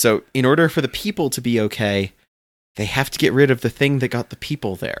 Right. So in order for the people to be okay, they have to get rid of the thing that got the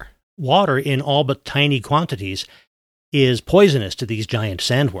people there. Water in all but tiny quantities is poisonous to these giant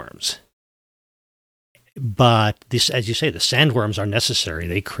sandworms. But this, as you say, the sandworms are necessary.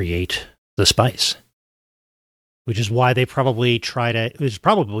 They create the spice, which is why they probably try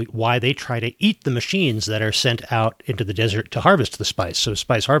to eat the machines that are sent out into the desert to harvest the spice. So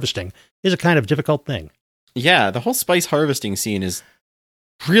spice harvesting is a kind of difficult thing. Yeah, the whole spice harvesting scene is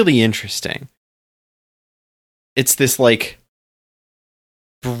really interesting. It's this like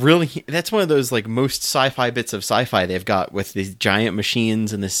brilliant. That's one of those like most sci-fi bits of sci-fi they've got, with these giant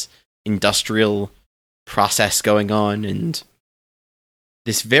machines and this industrial process going on, and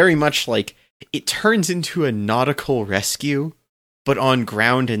this very much like it turns into a nautical rescue, but on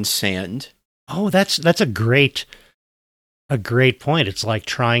ground and sand. Oh, that's a great point. It's like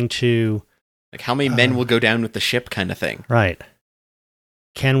trying to, like, how many men will go down with the ship kind of thing. Right.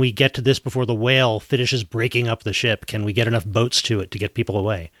 Can we get to this before the whale finishes breaking up the ship? Can we get enough boats to it to get people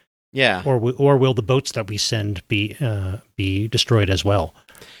away? Yeah. Or will the boats that we send be destroyed as well?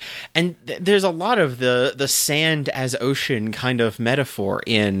 And there's a lot of the sand as ocean kind of metaphor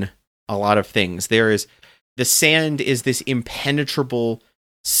in a lot of things. The sand is this impenetrable,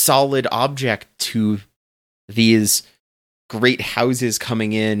 solid object to these great houses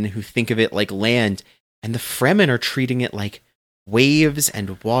coming in who think of it like land, and the Fremen are treating it like waves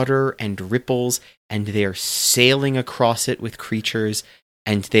and water and ripples, and they're sailing across it with creatures,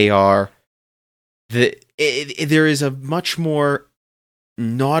 and there is a much more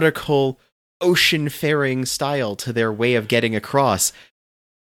nautical, ocean-faring style to their way of getting across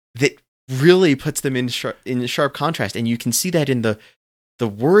that really puts them in sharp contrast, and you can see that in the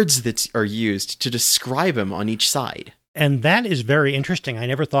words that are used to describe them on each side. And that is very interesting. I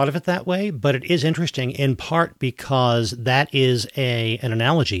never thought of it that way, but it is interesting in part because that is an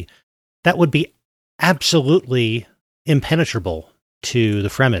analogy that would be absolutely impenetrable to the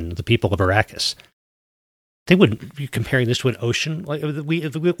Fremen, the people of Arrakis. They wouldn't be comparing this to an ocean. Like we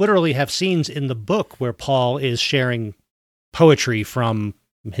literally have scenes in the book where Paul is sharing poetry from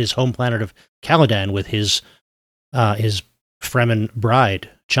his home planet of Caladan with his Fremen bride,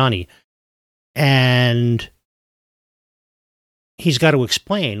 Chani. And he's got to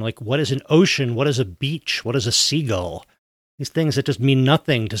explain, like, what is an ocean? What is a beach? What is a seagull? These things that just mean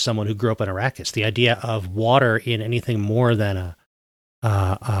nothing to someone who grew up in Arrakis. The idea of water in anything more than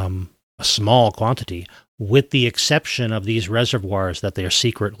a small quantity, with the exception of these reservoirs that they are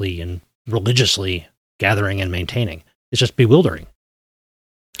secretly and religiously gathering and maintaining, is just bewildering.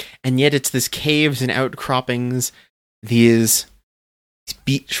 And yet it's this caves and outcroppings, these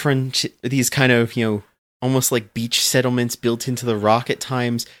beachfront, these kind of, almost like beach settlements built into the rock at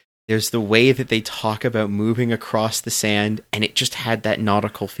times. There's the way that they talk about moving across the sand, and it just had that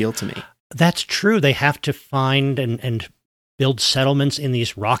nautical feel to me. That's true. They have to find and build settlements in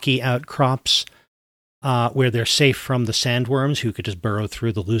these rocky outcrops where they're safe from the sandworms who could just burrow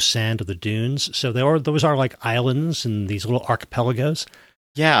through the loose sand of the dunes. So those are like islands and these little archipelagos.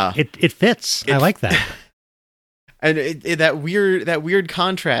 Yeah. It fits. I like that. And that weird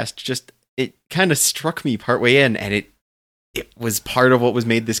contrast just, it kind of struck me partway in, and it was part of what was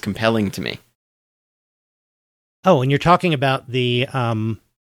made this compelling to me. Oh, and you're talking about the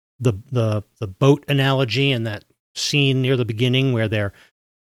boat analogy and that scene near the beginning where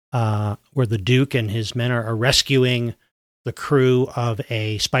where the Duke and his men are rescuing the crew of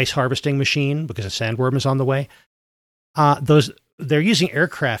a spice harvesting machine because a sandworm is on the way. They're using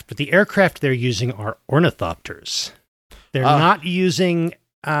aircraft, but the aircraft they're using are ornithopters. They're not using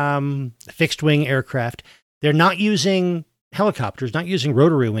fixed wing aircraft. They're not using helicopters, not using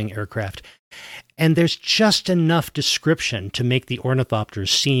rotary wing aircraft. And there's just enough description to make the ornithopters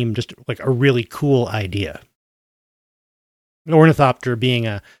seem just like a really cool idea. An ornithopter being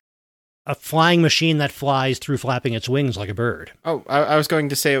a flying machine that flies through flapping its wings like a bird. Oh, I was going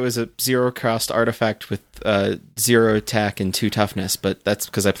to say it was a zero-cost artifact with 0 attack and 2 toughness, but that's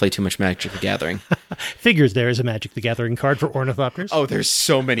because I play too much Magic the Gathering. Figures there is a Magic the Gathering card for ornithopters. Oh, there's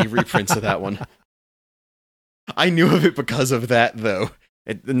so many reprints of that one. I knew of it because of that, though.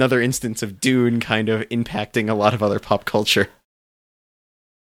 Another instance of Dune kind of impacting a lot of other pop culture.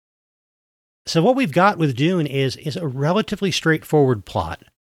 So what we've got with Dune is a relatively straightforward plot,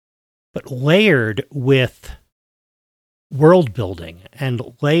 but layered with world building and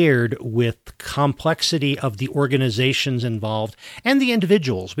layered with complexity of the organizations involved and the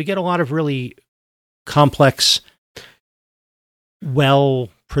individuals. We get a lot of really complex,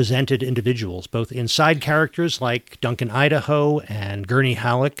 well-presented individuals, both inside characters like Duncan Idaho and Gurney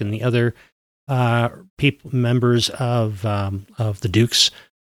Halleck and the other members of the Duke's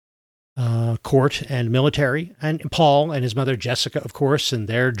court and military, and Paul and his mother Jessica, of course, and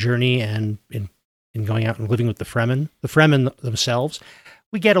their journey and in going out and living with the Fremen themselves.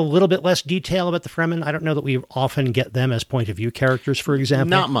 We get a little bit less detail about the Fremen. I don't know that we often get them as point of view characters, for example.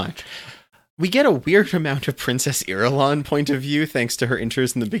 Not much. We get a weird amount of Princess Irulan point of view thanks to her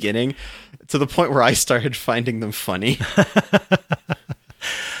intros in the beginning, to the point where I started finding them funny.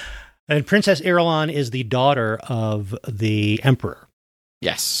 And Princess Irulan is the daughter of the Emperor.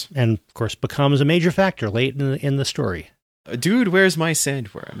 Yes. And, of course, becomes a major factor late in the story. Dude, Where's My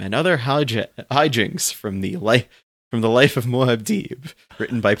Sandworm? And other hijinks from the life of Muad'Dib,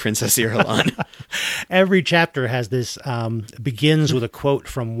 written by Princess Irulan. Every chapter has this, begins with a quote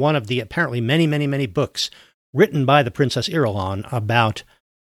from one of the apparently many, many, many books written by the Princess Irulan about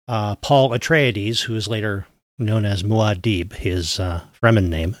Paul Atreides, who is later known as Muad'Dib, his Fremen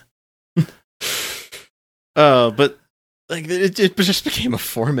name. But like it just became a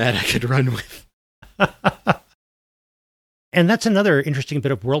format I could run with. And that's another interesting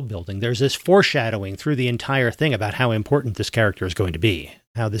bit of world building. There's this foreshadowing through the entire thing about how important this character is going to be,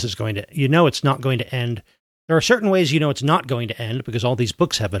 how this is going to, it's not going to end. There are certain ways it's not going to end because all these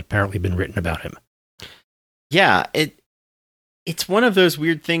books have apparently been written about him. Yeah, it's one of those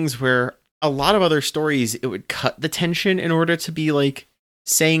weird things where a lot of other stories, it would cut the tension in order to be like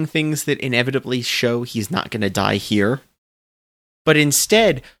saying things that inevitably show he's not going to die here. But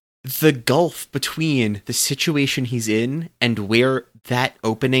instead, the gulf between the situation he's in and where that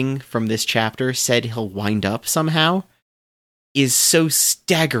opening from this chapter said he'll wind up somehow is so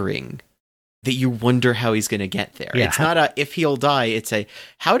staggering that you wonder how he's going to get there. Yeah, it's not a if he'll die, it's a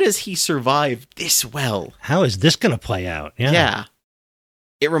how does he survive this well? How is this going to play out? Yeah.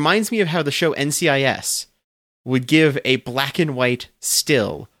 It reminds me of how the show NCIS would give a black and white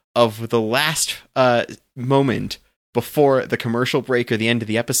still of the last moment before the commercial break or the end of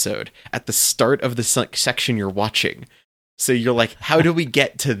the episode at the start of the section you're watching. So you're like, how do we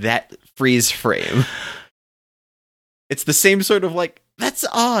get to that freeze frame? It's the same sort of like, that's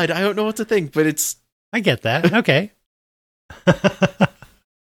odd. I don't know what to think, but it's... I get that. Okay.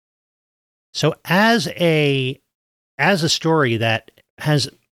 So as a story that has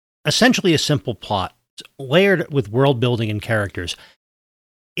essentially a simple plot, layered with world building and characters,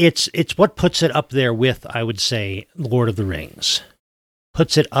 it's what puts it up there with, I would say, Lord of the Rings.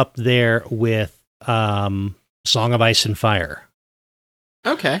 Puts it up there with Song of Ice and Fire.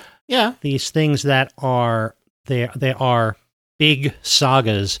 Okay, yeah. These things that are, they are big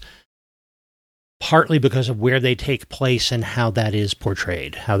sagas, partly because of where they take place and how that is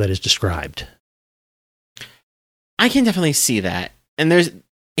portrayed, how that is described. I can definitely see that. And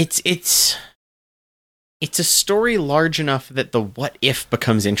it's a story large enough that the what if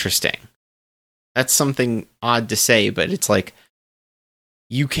becomes interesting. That's something odd to say, but it's like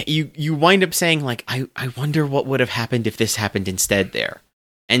you wind up saying like, I wonder what would have happened if this happened instead there.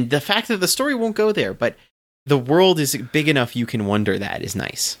 And the fact that the story won't go there, but the world is big enough you can wonder that is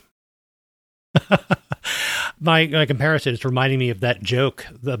nice. My comparison is reminding me of that joke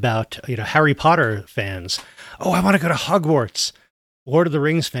about Harry Potter fans. Oh, I want to go to Hogwarts. Lord of the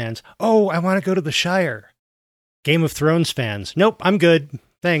Rings fans. Oh, I want to go to the Shire. Game of Thrones fans. Nope, I'm good.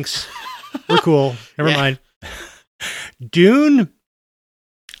 Thanks. We're cool. Never mind. Dune.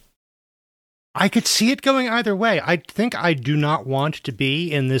 I could see it going either way. I think I do not want to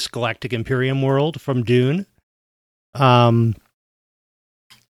be in this Galactic Imperium world from Dune. But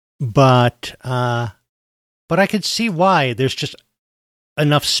I could see why. There's just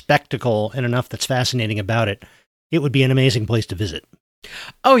enough spectacle and enough that's fascinating about it. It would be an amazing place to visit.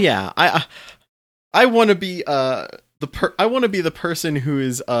 Oh yeah, I want to be I want to be the person who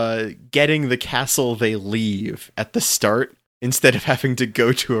is getting the castle they leave at the start instead of having to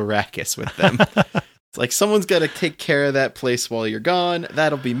go to Arrakis with them. It's like someone's got to take care of that place while you're gone.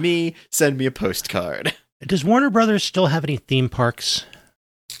 That'll be me. Send me a postcard. Does Warner Brothers still have any theme parks?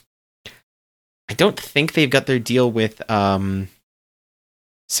 I don't think they've got their deal with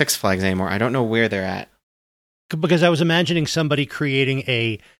Six Flags anymore. I don't know where they're at. Because I was imagining somebody creating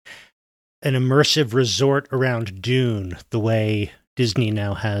an immersive resort around Dune, the way Disney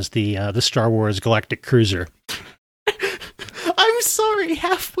now has the Star Wars Galactic Cruiser. I'm sorry,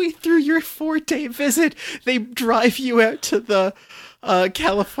 halfway through your 4-day visit, they drive you out to the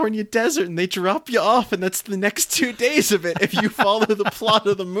California desert and they drop you off, and that's the next 2 days of it if you follow the plot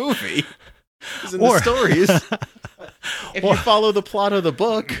of the movie. The stories. If you follow the plot of the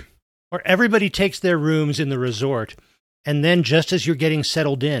book. Or everybody takes their rooms in the resort, and then just as you're getting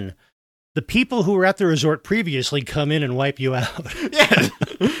settled in, the people who were at the resort previously come in and wipe you out. Yes.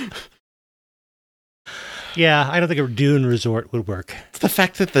 Yeah, I don't think a dune resort would work. It's the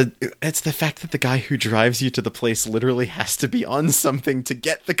fact that the guy who drives you to the place literally has to be on something to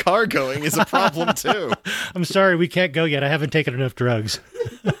get the car going is a problem too. I'm sorry, we can't go yet. I haven't taken enough drugs.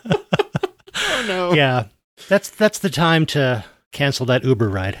 Oh no. Yeah, that's the time to cancel that Uber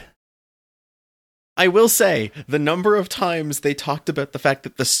ride. I will say, the number of times they talked about the fact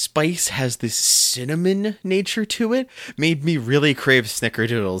that the spice has this cinnamon nature to it made me really crave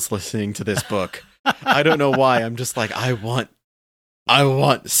snickerdoodles listening to this book. I don't know why. I'm just like, I want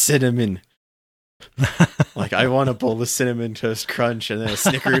cinnamon. Like, I want a bowl of Cinnamon Toast Crunch and then a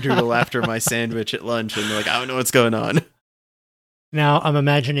snickerdoodle after my sandwich at lunch, and like, I don't know what's going on. Now, I'm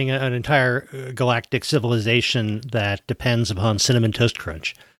imagining an entire galactic civilization that depends upon Cinnamon Toast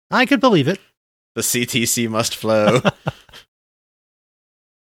Crunch. I could believe it. The CTC must flow.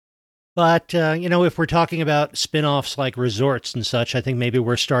 But, if we're talking about spin-offs like resorts and such, I think maybe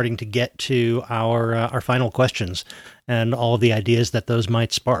we're starting to get to our final questions and all of the ideas that those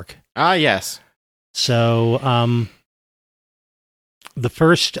might spark. Ah, yes. So, the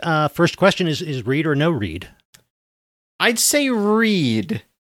first question is read or no read? I'd say read.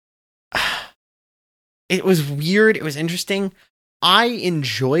 It was weird. It was interesting. I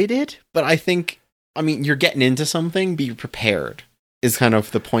enjoyed it, but you're getting into something, be prepared, is kind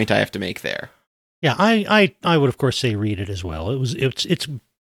of the point I have to make there. Yeah, I would of course say read it as well. It's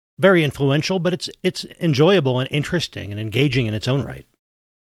very influential, but it's enjoyable and interesting and engaging in its own right.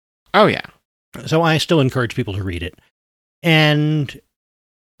 Oh yeah. So I still encourage people to read it. And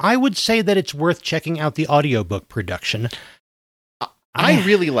I would say that it's worth checking out the audiobook production. I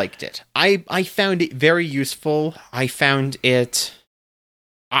really liked it. I found it very useful. I found it...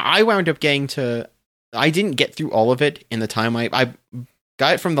 I wound up getting to... I didn't get through all of it in the time. I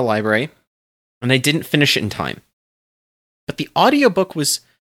got it from the library, and I didn't finish it in time. But the audiobook was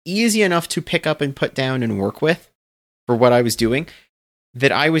easy enough to pick up and put down and work with for what I was doing,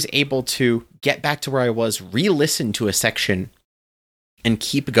 that I was able to get back to where I was, re-listen to a section, and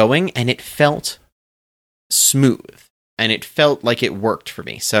keep going, and it felt smooth. And it felt like it worked for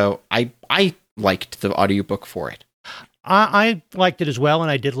me. So I liked the audiobook for it. I liked it as well,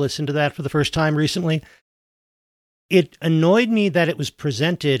 and I did listen to that for the first time recently. It annoyed me that it was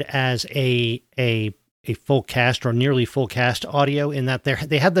presented as a full cast or nearly full cast audio, in that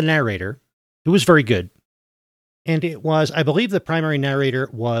they had the narrator, who was very good. And it was, I believe the primary narrator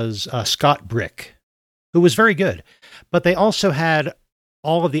was Scott Brick, who was very good. But they also had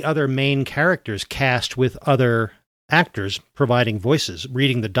all of the other main characters cast with other actors providing voices,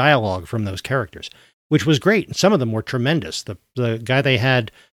 reading the dialogue from those characters, which was great. And some of them were tremendous. The guy they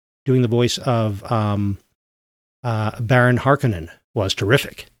had doing the voice of Baron Harkonnen was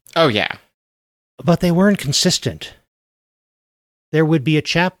terrific. Oh, yeah. But they weren't consistent. There would be a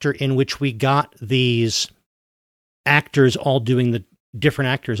chapter in which we got these different actors all doing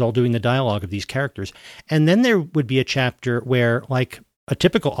the dialogue of these characters. And then there would be a chapter where, like a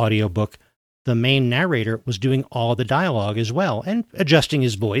typical audiobook, the main narrator was doing all the dialogue as well and adjusting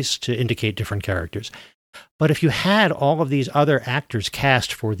his voice to indicate different characters. But if you had all of these other actors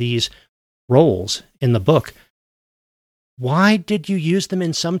cast for these roles in the book, why did you use them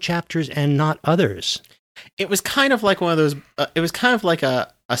in some chapters and not others? It was kind of like one of those, it was kind of like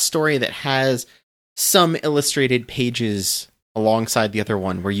a story that has some illustrated pages alongside the other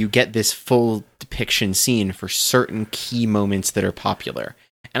one, where you get this full depiction scene for certain key moments that are popular.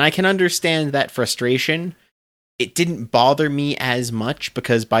 And I can understand that frustration. It didn't bother me as much,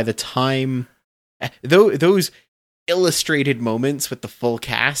 because by the time... those illustrated moments with the full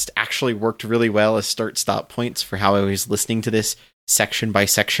cast actually worked really well as start-stop points for how I was listening to this section by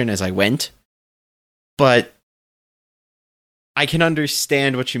section as I went. But I can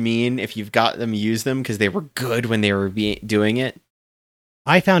understand what you mean if you've got them use them, because they were good when they were doing it.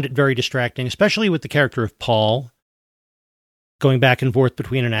 I found it very distracting, especially with the character of Paul, going back and forth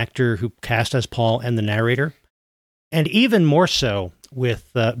between an actor who cast as Paul and the narrator, and even more so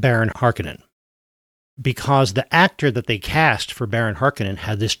with Baron Harkonnen, because the actor that they cast for Baron Harkonnen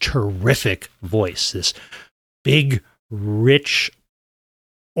had this terrific voice, this big, rich,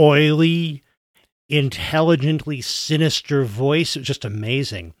 oily, intelligently sinister voice. It was just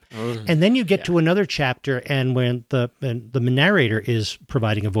amazing. And then you get to another chapter, and when the narrator is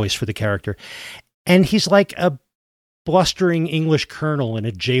providing a voice for the character, and he's like a blustering English colonel in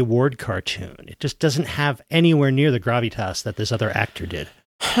a Jay Ward cartoon. It just doesn't have anywhere near the gravitas that this other actor did.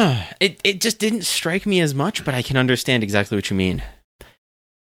 It just didn't strike me as much, but I can understand exactly what you mean.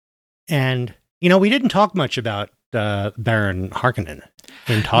 And, we didn't talk much about Baron Harkonnen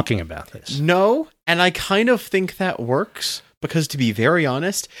in talking about this. No, and I kind of think that works, because to be very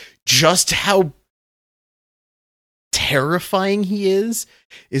honest, just how terrifying he is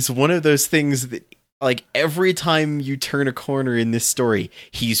one of those things that, like, every time you turn a corner in this story,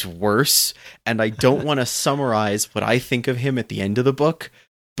 he's worse. And I don't want to summarize what I think of him at the end of the book,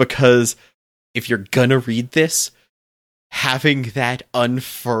 because if you're gonna read this, having that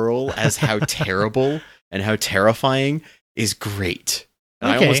unfurl as how terrible and how terrifying is great.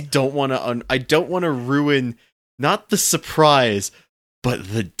 And Okay. I almost don't want to. I don't want to ruin not the surprise, but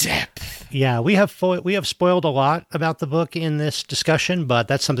the depth. Yeah, we have spoiled a lot about the book in this discussion, but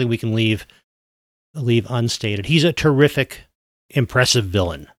that's something we can leave unstated. He's a terrific, impressive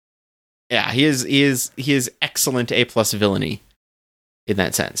villain. Yeah, he is excellent A+ villainy in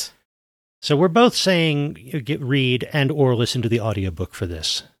that sense. So we're both saying read and or listen to the audiobook for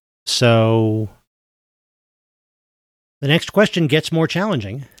this. So the next question gets more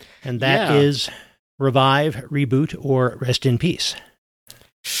challenging, and that is revive, reboot, or rest in peace.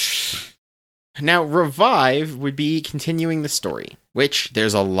 Now, revive would be continuing the story, which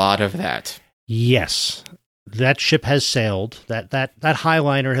there's a lot of that. Yes, that ship has sailed. That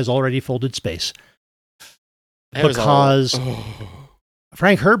Highliner has already folded space. Because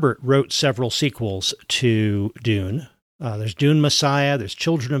Frank Herbert wrote several sequels to Dune. There's Dune Messiah, there's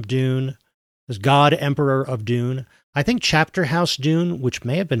Children of Dune, there's God Emperor of Dune. I think Chapter House Dune, which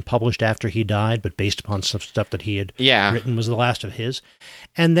may have been published after he died, but based upon some stuff that he had written, was the last of his.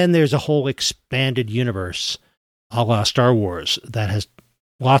 And then there's a whole expanded universe, a la Star Wars, that has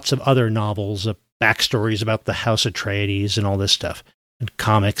lots of other novels, backstories about the House Atreides and all this stuff, and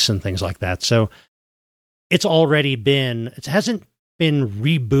comics and things like that. So it hasn't been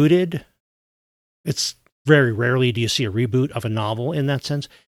rebooted. It's very rarely do you see a reboot of a novel in that sense,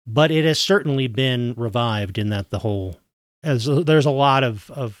 but it has certainly been revived in that there's a lot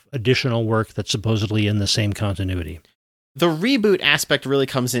of additional work that's supposedly in the same continuity. The reboot aspect really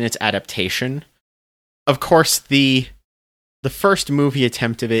comes in its adaptation. Of course, the first movie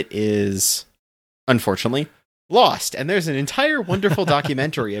attempt of it is, unfortunately, lost. And there's an entire wonderful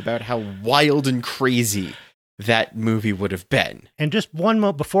documentary about how wild and crazy that movie would have been. And just one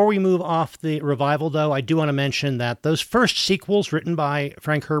more, before we move off the revival, though, I do want to mention that those first sequels written by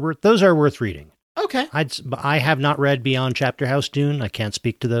Frank Herbert, those are worth reading. Okay. I have not read beyond Chapter House Dune. I can't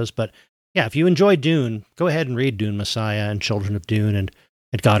speak to those, but yeah, if you enjoy Dune, go ahead and read Dune Messiah and Children of Dune and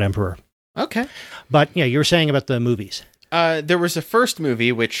God Emperor. Okay. But yeah, you were saying about the movies. There was a first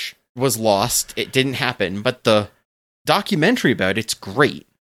movie which was lost. It didn't happen, but the documentary about it's great.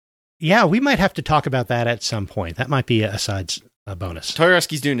 Yeah, we might have to talk about that at some point. That might be a bonus.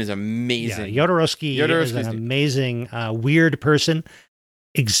 Jodorowsky's Dune is amazing. Yeah, Jodorowsky is an amazing, weird person.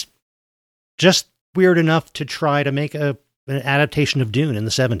 Just weird enough to try to make an adaptation of Dune in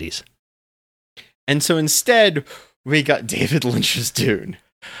the 70s. And so instead, we got David Lynch's Dune,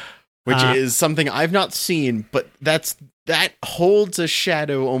 which is something I've not seen, but that holds a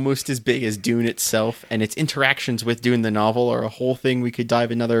shadow almost as big as Dune itself, and its interactions with Dune the novel are a whole thing we could dive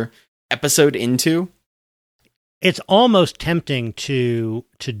another episode into. It's almost tempting to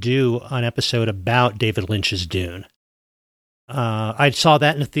do an episode about David Lynch's Dune. I saw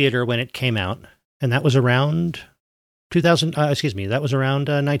that in a theater when it came out, and that was around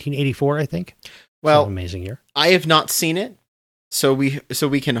 1984, I think. Well, amazing year. I have not seen it, so we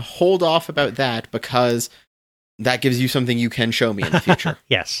can hold off about that because that gives you something you can show me in the future.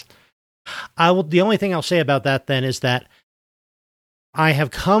 Yes. The only thing I'll say about that then is that I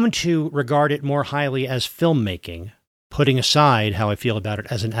have come to regard it more highly as filmmaking, putting aside how I feel about it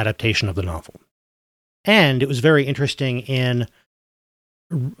as an adaptation of the novel. And it was very interesting in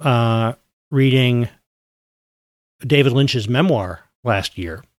reading David Lynch's memoir last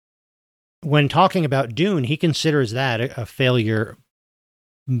year. When talking about Dune, he considers that a failure,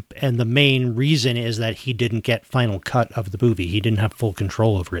 and the main reason is that he didn't get final cut of the movie. He didn't have full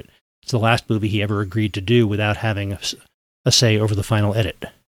control over it. It's the last movie he ever agreed to do without having a say over the final edit.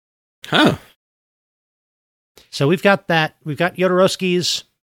 Huh. So we've got that. We've got Jodorowsky's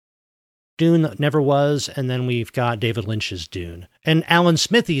Dune that never was, and then we've got David Lynch's Dune. And Alan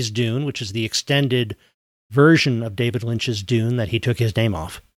Smithy's Dune, which is the extended version of David Lynch's Dune that he took his name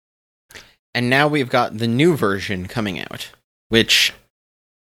off. And now we've got the new version coming out, which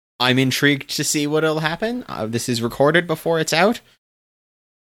I'm intrigued to see what will happen. This is recorded before it's out.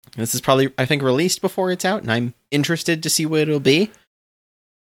 This is probably, I think, released before it's out, and I'm interested to see what it'll be.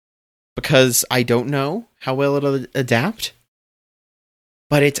 Because I don't know how well it'll adapt.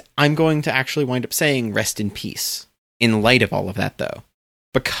 But I'm going to actually wind up saying rest in peace in light of all of that, though.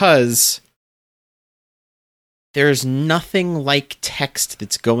 Because there's nothing like text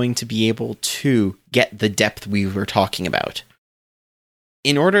that's going to be able to get the depth we were talking about.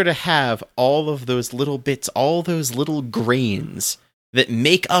 in order to have all of those little bits, all those little grains that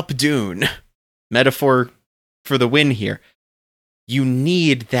make up Dune, metaphor for the win here, you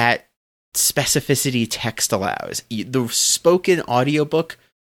need that specificity text allows. The spoken audiobook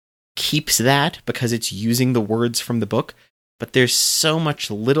keeps that because it's using the words from the book, but there's so much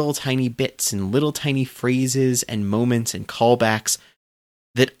little tiny bits and little tiny phrases and moments and callbacks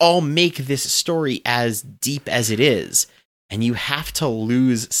that all make this story as deep as it is. And you have to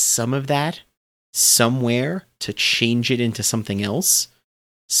lose some of that somewhere to change it into something else.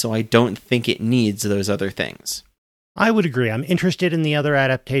 So I don't think it needs those other things. I would agree. I'm interested in the other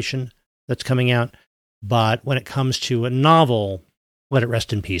adaptation that's coming out, but when it comes to a novel, let it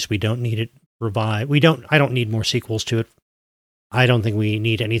rest in peace. We don't need it revived. I don't need more sequels to it. I don't think we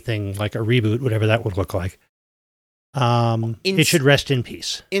need anything like a reboot, whatever that would look like. It should rest in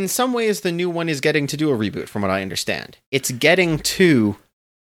peace. In some ways, the new one is getting to do a reboot, from what I understand. It's getting to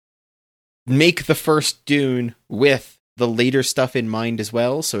make the first Dune with the later stuff in mind as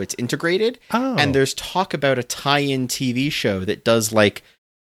well, so it's integrated. Oh. And there's talk about a tie-in TV show that does like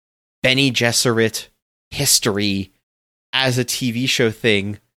Bene Gesserit history as a TV show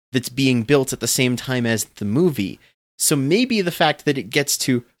thing that's being built at the same time as the movie. So maybe the fact that it gets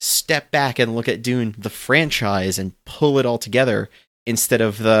to step back and look at Dune, the franchise, and pull it all together instead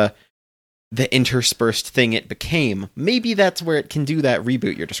of the interspersed thing it became, maybe that's where it can do that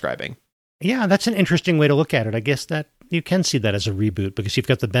reboot you're describing. Yeah, that's an interesting way to look at it. I guess that you can see that as a reboot because you've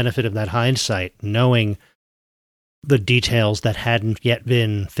got the benefit of that hindsight, knowing the details that hadn't yet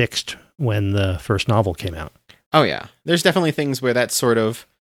been fixed when the first novel came out. Oh yeah, there's definitely things where that sort of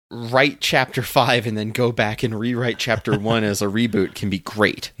write chapter 5 and then go back and rewrite chapter 1 as a reboot can be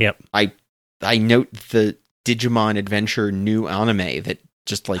great. Yep. I note the Digimon Adventure new anime that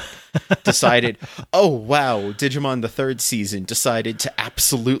just like decided, oh wow, Digimon the third season decided to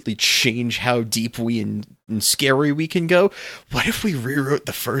absolutely change how deep and scary we can go. What if we rewrote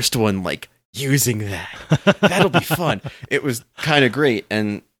the first one like using that? That'll be fun. It was kind of great,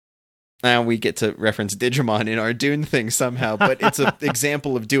 and now we get to reference Digimon in our Dune thing somehow, but it's an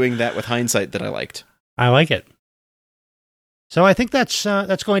example of doing that with hindsight that I liked. I like it. So I think that's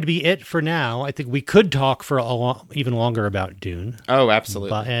going to be it for now. I think we could talk for even longer about Dune. Oh,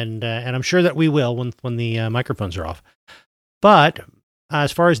 absolutely. And I'm sure that we will when the microphones are off. But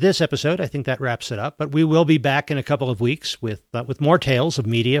as far as this episode, I think that wraps it up. But we will be back in a couple of weeks with more tales of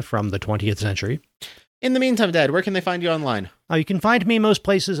media from the 20th century. In the meantime, Dad, where can they find you online? You can find me most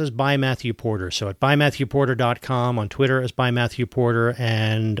places as by Matthew Porter. So at bymatthewporter.com, on Twitter as by Matthew Porter,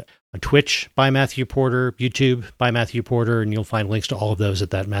 and on Twitch by Matthew Porter, YouTube by Matthew Porter, and you'll find links to all of those at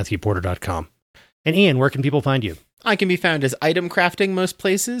that matthewporter.com. And Ian, where can people find you? I can be found as Item Crafting most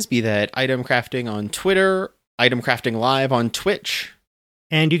places, be that Item Crafting on Twitter, Item Crafting Live on Twitch.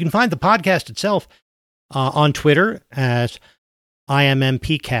 And you can find the podcast itself on Twitter as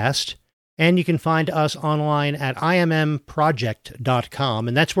IMMPcast. And you can find us online at immproject.com,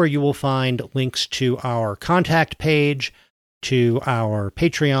 and that's where you will find links to our contact page, to our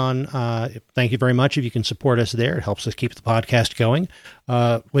Patreon. Thank you very much if you can support us there. It helps us keep the podcast going.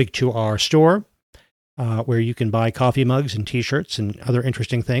 Link to our store, where you can buy coffee mugs and T-shirts and other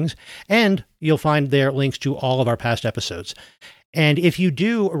interesting things. And you'll find there links to all of our past episodes. And if you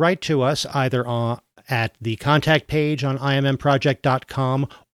do write to us either at the contact page on immproject.com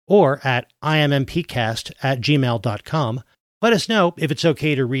or at immpcast@gmail.com. Let us know if it's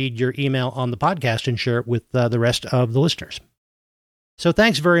okay to read your email on the podcast and share it with the rest of the listeners. So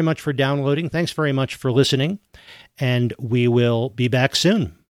thanks very much for downloading. Thanks very much for listening. And we will be back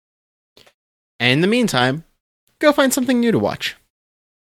soon. And in the meantime, go find something new to watch.